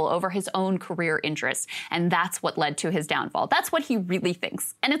American people over his own career interests. And that's what led to his downfall. That's what he really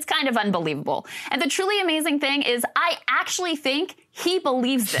thinks. And it's kind of unbelievable. And the truly amazing thing is I actually think he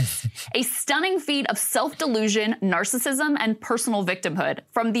believes this. A stunning feat of self-delusion, narcissism, and personal victimhood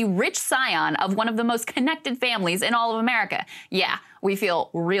from the rich scion of one of the most connected families in all of America. Yeah, we feel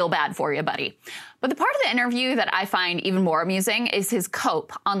real bad for you, buddy. But the part of the interview that I find even more amusing is his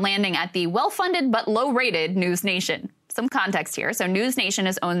cope on landing at the well-funded but low-rated News Nation. Some context here. So News Nation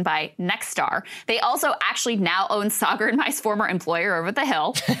is owned by Nexstar. They also actually now own Sagar and Mai's former employer over the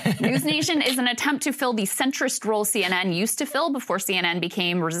Hill. News Nation is an attempt to fill the centrist role CNN used to fill before CNN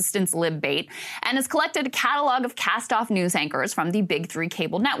became resistance lib bait, and has collected a catalog of cast-off news anchors from the big 3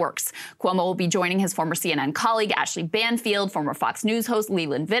 cable networks. Cuomo will be joining his former CNN colleague Ashley Banfield, former Fox News host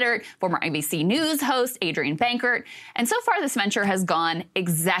Leland Vittert, former ABC News host Adrian Bankert. And so far, this venture has gone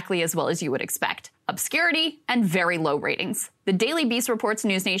exactly as well as you would expect. Obscurity and very low ratings. The Daily Beast reports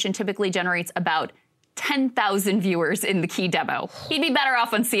News Nation typically generates about 10,000 viewers in the key demo. He'd be better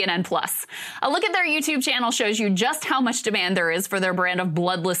off on CNN+. A look at their YouTube channel shows you just how much demand there is for their brand of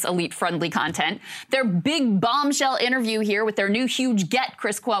bloodless, elite-friendly content. Their big bombshell interview here with their new huge get,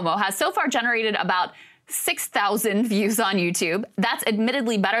 Chris Cuomo, has so far generated about 6,000 views on YouTube. That's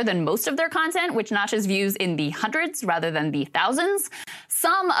admittedly better than most of their content, which notches views in the hundreds rather than the thousands.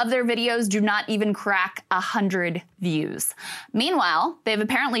 Some of their videos do not even crack 100 views. Meanwhile, they've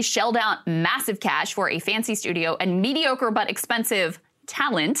apparently shelled out massive cash for a fancy studio and mediocre but expensive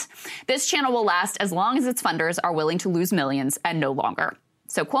talent. This channel will last as long as its funders are willing to lose millions and no longer.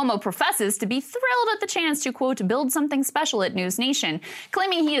 So Cuomo professes to be thrilled at the chance to, quote, build something special at News Nation,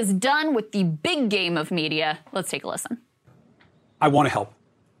 claiming he is done with the big game of media. Let's take a listen. I want to help.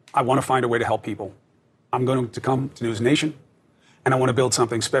 I want to find a way to help people. I'm going to come to News Nation, and I want to build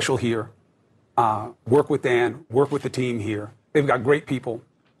something special here. Work with Dan, work with the team here. They've got great people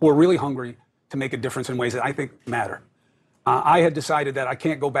who are really hungry to make a difference in ways that I think matter. I had decided that I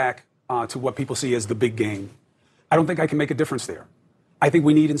can't go back to what people see as the big game. I don't think I can make a difference there. I think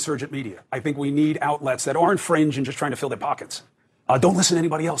we need insurgent media. I think we need outlets that aren't fringe and just trying to fill their pockets. Don't listen to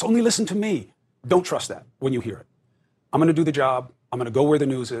anybody else. Only listen to me. Don't trust that when you hear it. I'm going to do the job. I'm going to go where the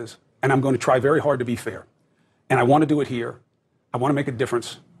news is. And I'm going to try very hard to be fair. And I want to do it here. I want to make a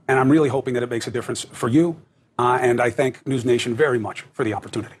difference. And I'm really hoping that it makes a difference for you. And I thank News Nation very much for the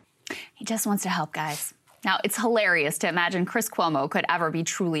opportunity. He just wants to help, guys. Now, it's hilarious to imagine Chris Cuomo could ever be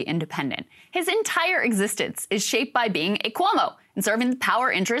truly independent. His entire existence is shaped by being a Cuomo and serving the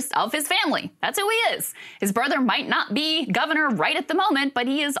power interests of his family. That's who he is. His brother might not be governor right at the moment, but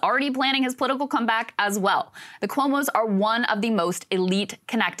he is already planning his political comeback as well. The Cuomos are one of the most elite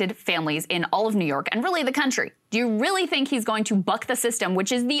connected families in all of New York and really the country. Do you really think he's going to buck the system,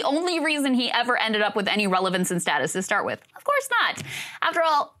 which is the only reason he ever ended up with any relevance and status to start with? Of course not. After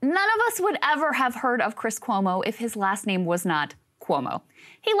all, none of us would ever have heard of Chris Cuomo if his last name was not Cuomo.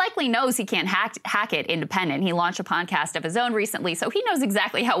 He likely knows he can't hack it independent. He launched a podcast of his own recently, so he knows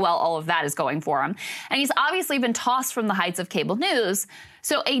exactly how well all of that is going for him. And he's obviously been tossed from the heights of cable news.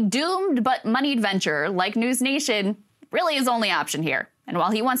 So a doomed but moneyed venture like News Nation really is only option here. And while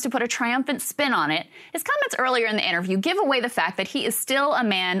he wants to put a triumphant spin on it, his comments earlier in the interview give away the fact that he is still a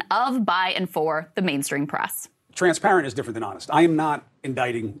man of, by, and for the mainstream press. Transparent is different than honest. I am not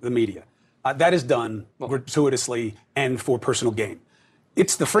indicting the media. That is done gratuitously and for personal gain.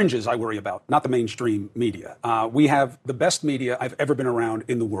 It's the fringes I worry about, not the mainstream media. We have the best media I've ever been around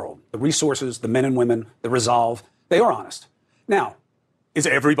in the world. The resources, the men and women, the resolve, they are honest. Now, is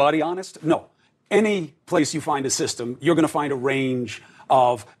everybody honest? No. Any place you find a system, you're going to find a range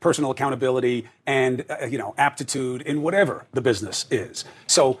of personal accountability and aptitude in whatever the business is.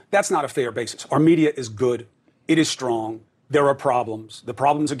 So that's not a fair basis. Our media is good. It is strong. There are problems. The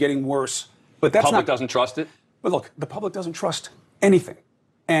problems are getting worse. But that's the public doesn't trust it? But look, the public doesn't trust anything.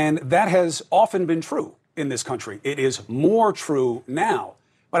 And that has often been true in this country. It is more true now.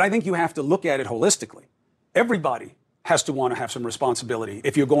 But I think you have to look at it holistically. Everybody has to want to have some responsibility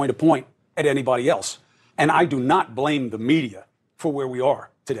if you're going to point at anybody else. And I do not blame the media for where we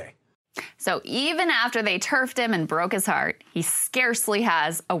are today. So even after they turfed him and broke his heart, he scarcely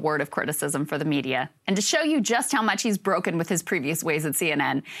has a word of criticism for the media. And to show you just how much he's broken with his previous ways at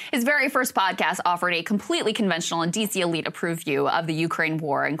CNN, his very first podcast offered a completely conventional and DC elite-approved view of the Ukraine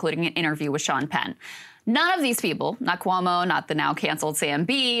war, including an interview with Sean Penn. None of these people, not Cuomo, not the now canceled Sam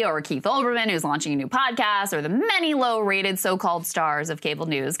B, or Keith Olbermann, who's launching a new podcast, or the many low-rated so-called stars of cable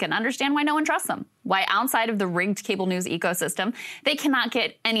news, can understand why no one trusts them. Why outside of the rigged cable news ecosystem, they cannot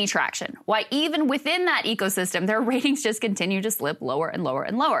get any traction. Why even within that ecosystem, their ratings just continue to slip lower and lower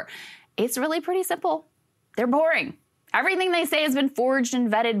and lower. It's really pretty simple. They're boring. Everything they say has been forged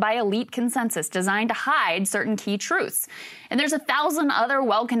and vetted by elite consensus designed to hide certain key truths. And there's 1,000 other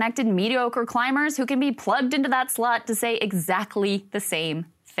well-connected mediocre climbers who can be plugged into that slot to say exactly the same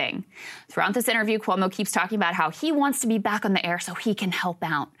thing. Throughout this interview, Cuomo keeps talking about how he wants to be back on the air so he can help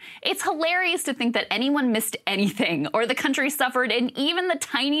out. It's hilarious to think that anyone missed anything or the country suffered in even the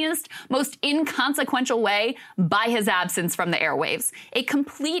tiniest, most inconsequential way by his absence from the airwaves. A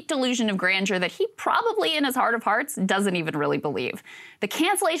complete delusion of grandeur that he probably in his heart of hearts doesn't even really believe. The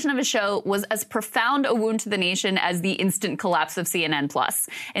cancellation of his show was as profound a wound to the nation as the instant collapse of CNN+.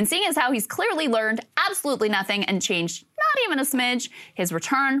 And seeing as how he's clearly learned absolutely nothing and changed not even a smidge, his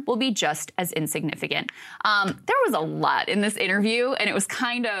return will be just as insignificant. There was a lot in this interview, and it was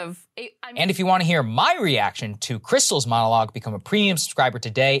kind of... And if you want to hear my reaction to Crystal's monologue, become a premium subscriber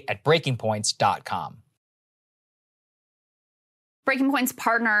today at BreakingPoints.com. Breaking Point's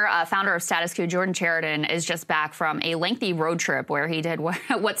partner, founder of Status Quo, Jordan Sheridan, is just back from a lengthy road trip where he did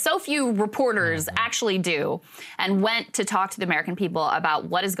what so few reporters actually do and went to talk to the American people about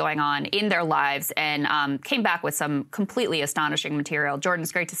what is going on in their lives and came back with some completely astonishing material. Jordan,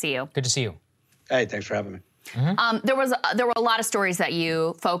 it's great to see you. Good to see you. Hey, thanks for having me. There were a lot of stories that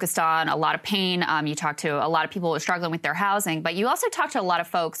you focused on, a lot of pain. You talked to a lot of people who were struggling with their housing, but you also talked to a lot of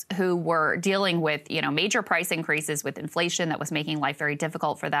folks who were dealing with, major price increases with inflation that was making life very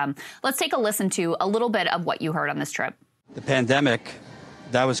difficult for them. Let's take a listen to a little bit of what you heard on this trip. The pandemic,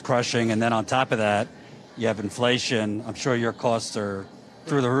 that was crushing, and then on top of that, you have inflation. I'm sure your costs are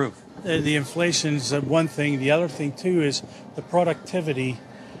through the roof. The inflation is one thing. The other thing, too, is the productivity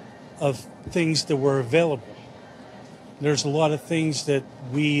of things that were available. There's a lot of things that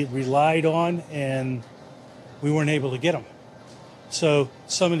we relied on and we weren't able to get them. So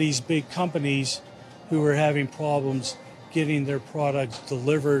some of these big companies who were having problems getting their products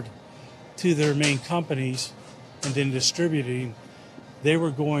delivered to their main companies and then distributing, they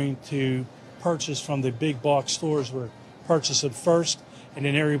were going to purchase from the big box stores, were purchasing first, and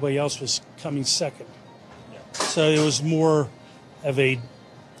then everybody else was coming second. So it was more of a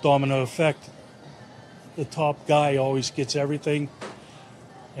domino effect. The top guy always gets everything,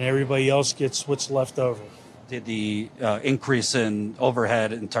 and everybody else gets what's left over. Did the increase in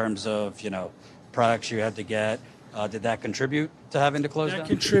overhead in terms of, products you had to get, did that contribute to having to close down? That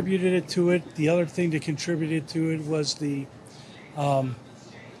contributed to it. The other thing that contributed to it was the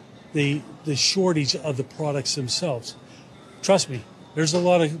shortage of the products themselves. Trust me,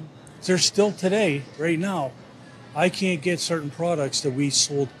 there's still today, right now, I can't get certain products that we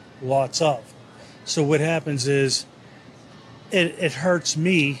sold lots of. So what happens is it hurts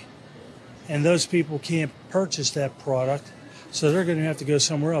me, and those people can't purchase that product, so they're going to have to go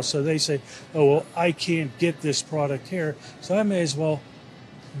somewhere else. So they say, oh, well, I can't get this product here, so I may as well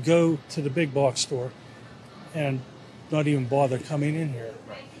go to the big box store and not even bother coming in here.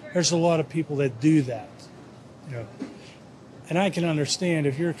 There's a lot of people that do that, And I can understand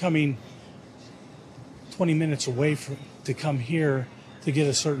if you're coming 20 minutes away to come here to get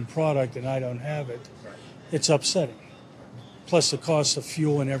a certain product and I don't have it, it's upsetting. Plus the cost of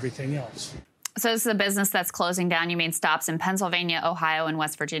fuel and everything else. So this is a business that's closing down. You made stops in Pennsylvania, Ohio, and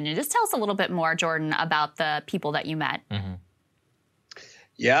West Virginia. Just tell us a little bit more, Jordan, about the people that you met. Mm-hmm.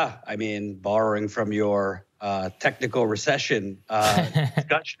 Yeah, borrowing from your technical recession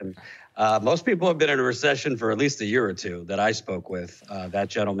discussion, most people have been in a recession for at least a year or two that I spoke with. That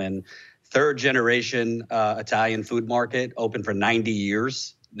gentleman, third generation Italian food market, open for 90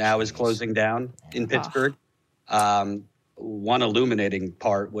 years, now is closing down in Pittsburgh. One illuminating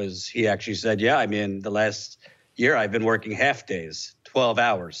part was he actually said, the last year I've been working half days, 12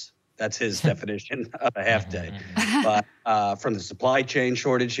 hours. That's his definition of a half day. But from the supply chain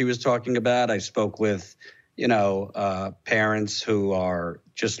shortage he was talking about, I spoke with, parents who are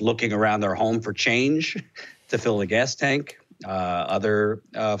just looking around their home for change to fill the gas tank. Other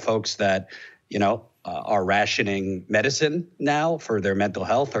folks that, are rationing medicine now for their mental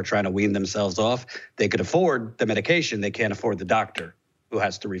health, are trying to wean themselves off. They could afford the medication. They can't afford the doctor who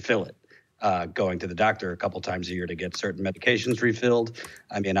has to refill it. Going to the doctor a couple times a year to get certain medications refilled.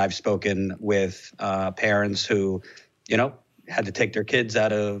 I've spoken with parents who, had to take their kids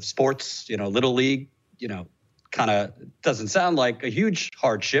out of sports, Little League, kind of doesn't sound like a huge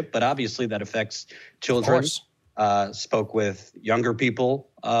hardship, but obviously that affects children. Spoke with younger people,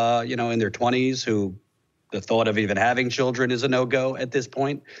 in their 20s who the thought of even having children is a no-go at this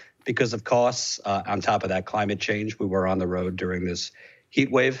point because of costs. On top of that, climate change. We were on the road during this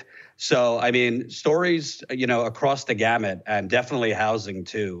heat wave. So, stories, across the gamut, and definitely housing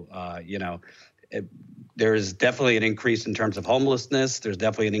too. There's definitely an increase in terms of homelessness. There's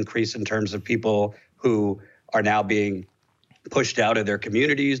definitely an increase in terms of people who are now being pushed out of their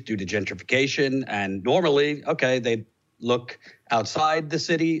communities due to gentrification. And normally, they'd look outside the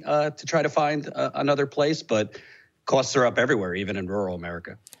city to try to find another place, but costs are up everywhere, even in rural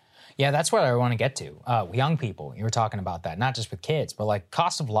America. Yeah, that's what I want to get to. Young people, you were talking about that, not just with kids, but like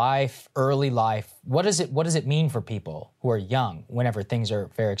cost of life, early life. What does it mean for people who are young whenever things are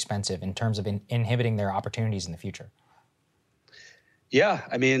very expensive in terms of inhibiting their opportunities in the future? Yeah,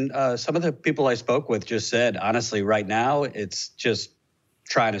 some of the people I spoke with just said, honestly, right now, it's just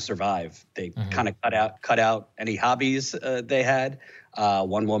trying to survive. They kind of cut out any hobbies they had.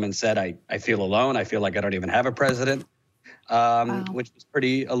 One woman said, I feel alone. I feel like I don't even have a president, which was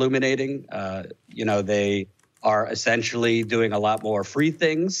pretty illuminating. They are essentially doing a lot more free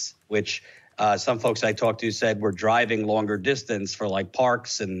things, which some folks I talked to said we're driving longer distance for like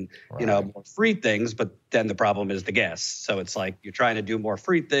parks and, more free things. But then the problem is the gas. So it's like you're trying to do more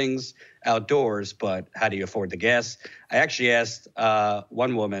free things outdoors, but how do you afford the gas? I actually asked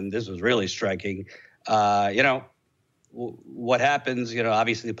one woman, this was really striking, what happens,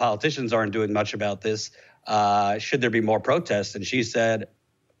 obviously the politicians aren't doing much about this. Should there be more protests? And she said,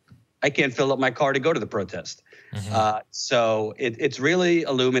 I can't fill up my car to go to the protest. So it's really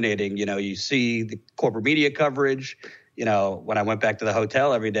illuminating. You know, you see the corporate media coverage. You know, when I went back to the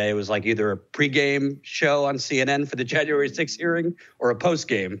hotel every day, it was like either a pregame show on CNN for the January 6th hearing or a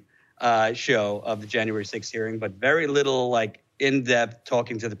postgame show of the January 6th hearing, but very little like in-depth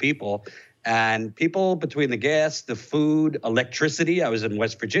talking to the people. And people between the gas, the food, electricity. I was in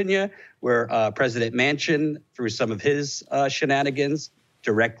West Virginia where President Manchin, through some of his shenanigans,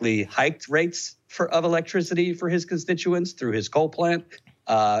 directly hiked rates of electricity for his constituents through his coal plant.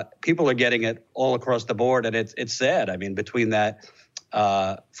 People are getting it all across the board, and it's sad. I mean, between that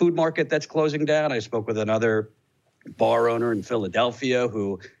food market that's closing down, I spoke with another bar owner in Philadelphia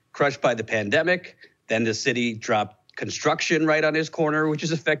who crushed by the pandemic. Then the city dropped construction right on his corner, which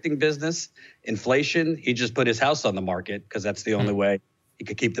is affecting business. Inflation, he just put his house on the market because that's the only way he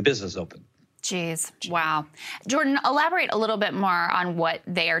could keep the business open. Jeez. Wow. Jordan, elaborate a little bit more on what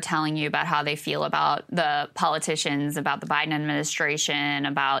they are telling you about how they feel about the politicians, about the Biden administration,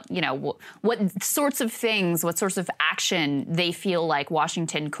 about, you know, what sorts of things, what sorts of action they feel like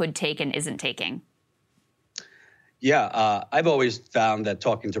Washington could take and isn't taking. Yeah, I've always found that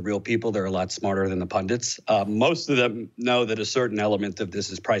talking to real people, they're a lot smarter than the pundits. Most of them know that a certain element of this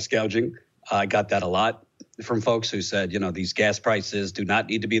is price gouging. I got that a lot from folks who said, you know, these gas prices do not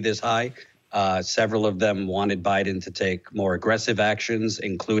need to be this high. Several of them wanted Biden to take more aggressive actions,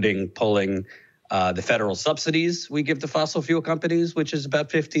 including pulling the federal subsidies we give to fossil fuel companies, which is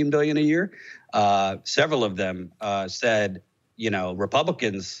about $15 billion a year. Several of them said, you know,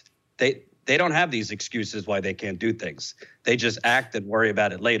 Republicans, they don't have these excuses why they can't do things. They just act and worry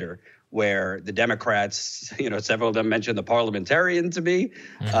about it later. Where the Democrats, you know, several of them mentioned the parliamentarian to me.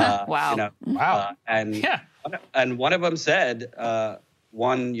 Wow. You know, wow. And one of them said,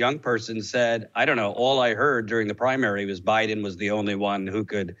 one young person said, I don't know, all I heard during the primary was Biden was the only one who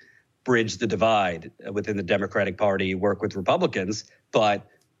could bridge the divide within the Democratic Party, work with Republicans. But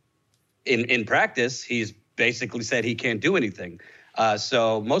in practice, he's basically said he can't do anything.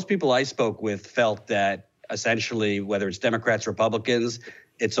 So most people I spoke with felt that essentially, whether it's Democrats, Republicans,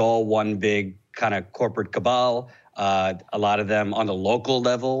 it's all one big kind of corporate cabal. A lot of them on the local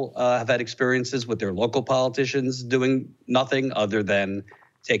level have had experiences with their local politicians doing nothing other than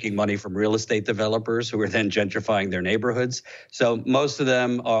taking money from real estate developers who are then gentrifying their neighborhoods. So most of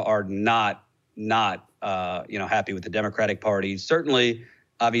them are not happy with the Democratic Party. Certainly,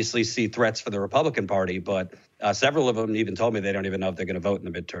 obviously see threats for the Republican Party, but several of them even told me they don't even know if they're going to vote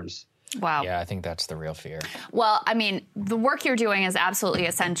in the midterms. Wow. Yeah, I think that's the real fear. Well, I mean, the work you're doing is absolutely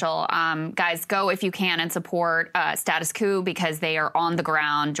essential. Guys, go if you can and support Status Quo because they are on the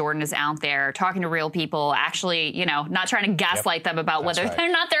ground. Jordan is out there talking to real people, actually, you know, not trying to gaslight them about whether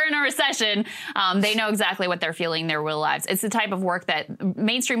they're in a recession. They know exactly what they're feeling in their real lives. It's the type of work that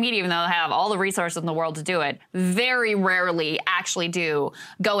mainstream media, even though they have all the resources in the world to do it, very rarely actually do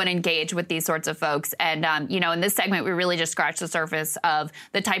go and engage with these sorts of folks. And, you know, in this segment, we really just scratched the surface of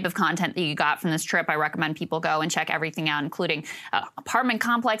the type of content that you got from this trip. I recommend people go and check everything out, including apartment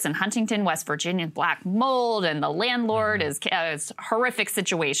complex in Huntington, West Virginia, black mold, and the landlord is a horrific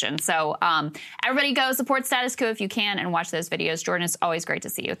situation. So everybody go support Status Quo if you can and watch those videos. Jordan, it's always great to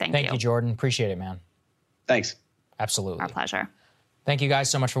see you. Thank you. Thank you, Jordan. Appreciate it, man. Thanks. Absolutely. Our pleasure. Thank you guys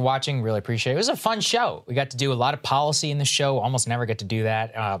so much for watching. Really appreciate it. It was a fun show. We got to do a lot of policy in the show. Almost never get to do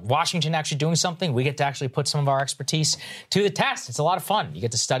that. Washington actually doing something. We get to actually put some of our expertise to the test. It's a lot of fun. You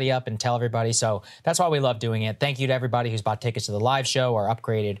get to study up and tell everybody. So that's why we love doing it. Thank you to everybody who's bought tickets to the live show or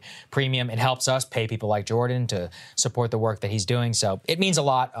upgraded premium. It helps us pay people like Jordan to support the work that he's doing. So it means a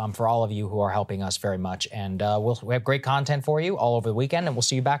lot for all of you who are helping us very much. And we have great content for you all over the weekend. And we'll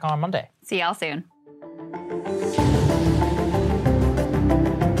see you back on Monday. See y'all soon.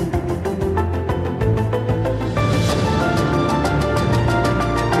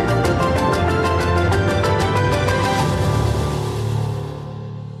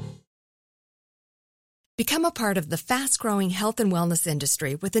 Become a part of the fast-growing health and wellness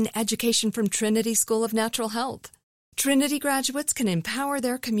industry with an education from Trinity School of Natural Health. Trinity graduates can empower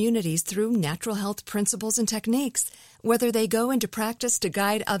their communities through natural health principles and techniques, whether they go into practice to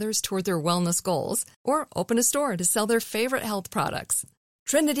guide others toward their wellness goals or open a store to sell their favorite health products.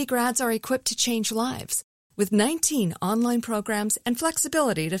 Trinity grads are equipped to change lives with 19 online programs and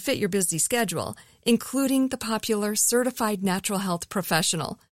flexibility to fit your busy schedule, including the popular Certified Natural Health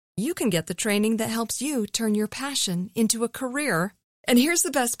Professional. You can get the training that helps you turn your passion into a career. And here's the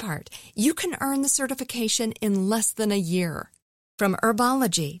best part. You can earn the certification in less than a year. From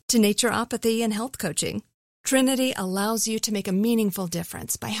herbology to naturopathy and health coaching, Trinity allows you to make a meaningful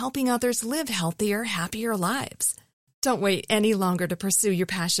difference by helping others live healthier, happier lives. Don't wait any longer to pursue your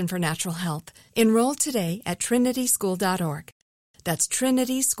passion for natural health. Enroll today at trinityschool.org. That's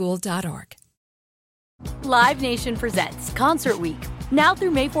trinityschool.org. Live Nation presents Concert Week. Now through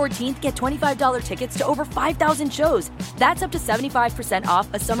May 14th, get $25 tickets to over 5,000 shows. That's up to 75% off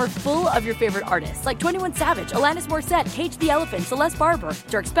a summer full of your favorite artists like 21 Savage, Alanis Morissette, Cage the Elephant, Celeste Barber,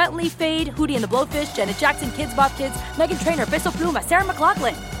 Dierks Bentley, Fade, Hootie and the Blowfish, Janet Jackson, Kids Bop Kids, Meghan Trainor, Peso Pluma, Sarah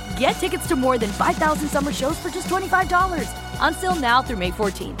McLachlan. Get tickets to more than 5,000 summer shows for just $25. On sale now through May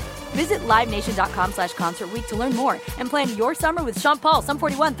 14th. Visit LiveNation.com/Concert Week to learn more and plan your summer with Sean Paul, Sum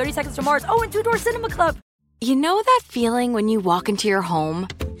 41, 30 Seconds to Mars, and Two Door Cinema Club. You know that feeling when you walk into your home,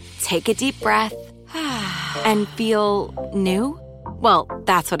 take a deep breath, and feel new? Well,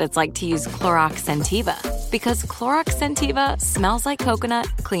 that's what it's like to use Clorox Scentiva. Because Clorox Scentiva smells like coconut,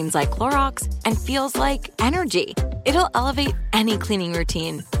 cleans like Clorox, and feels like energy. It'll elevate any cleaning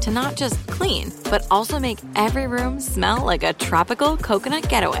routine to not just clean, but also make every room smell like a tropical coconut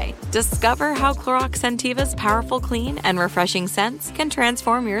getaway. Discover how Clorox Scentiva's powerful clean and refreshing scents can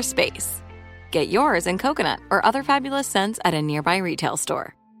transform your space. Get yours in coconut or other fabulous scents at a nearby retail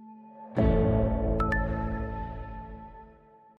store.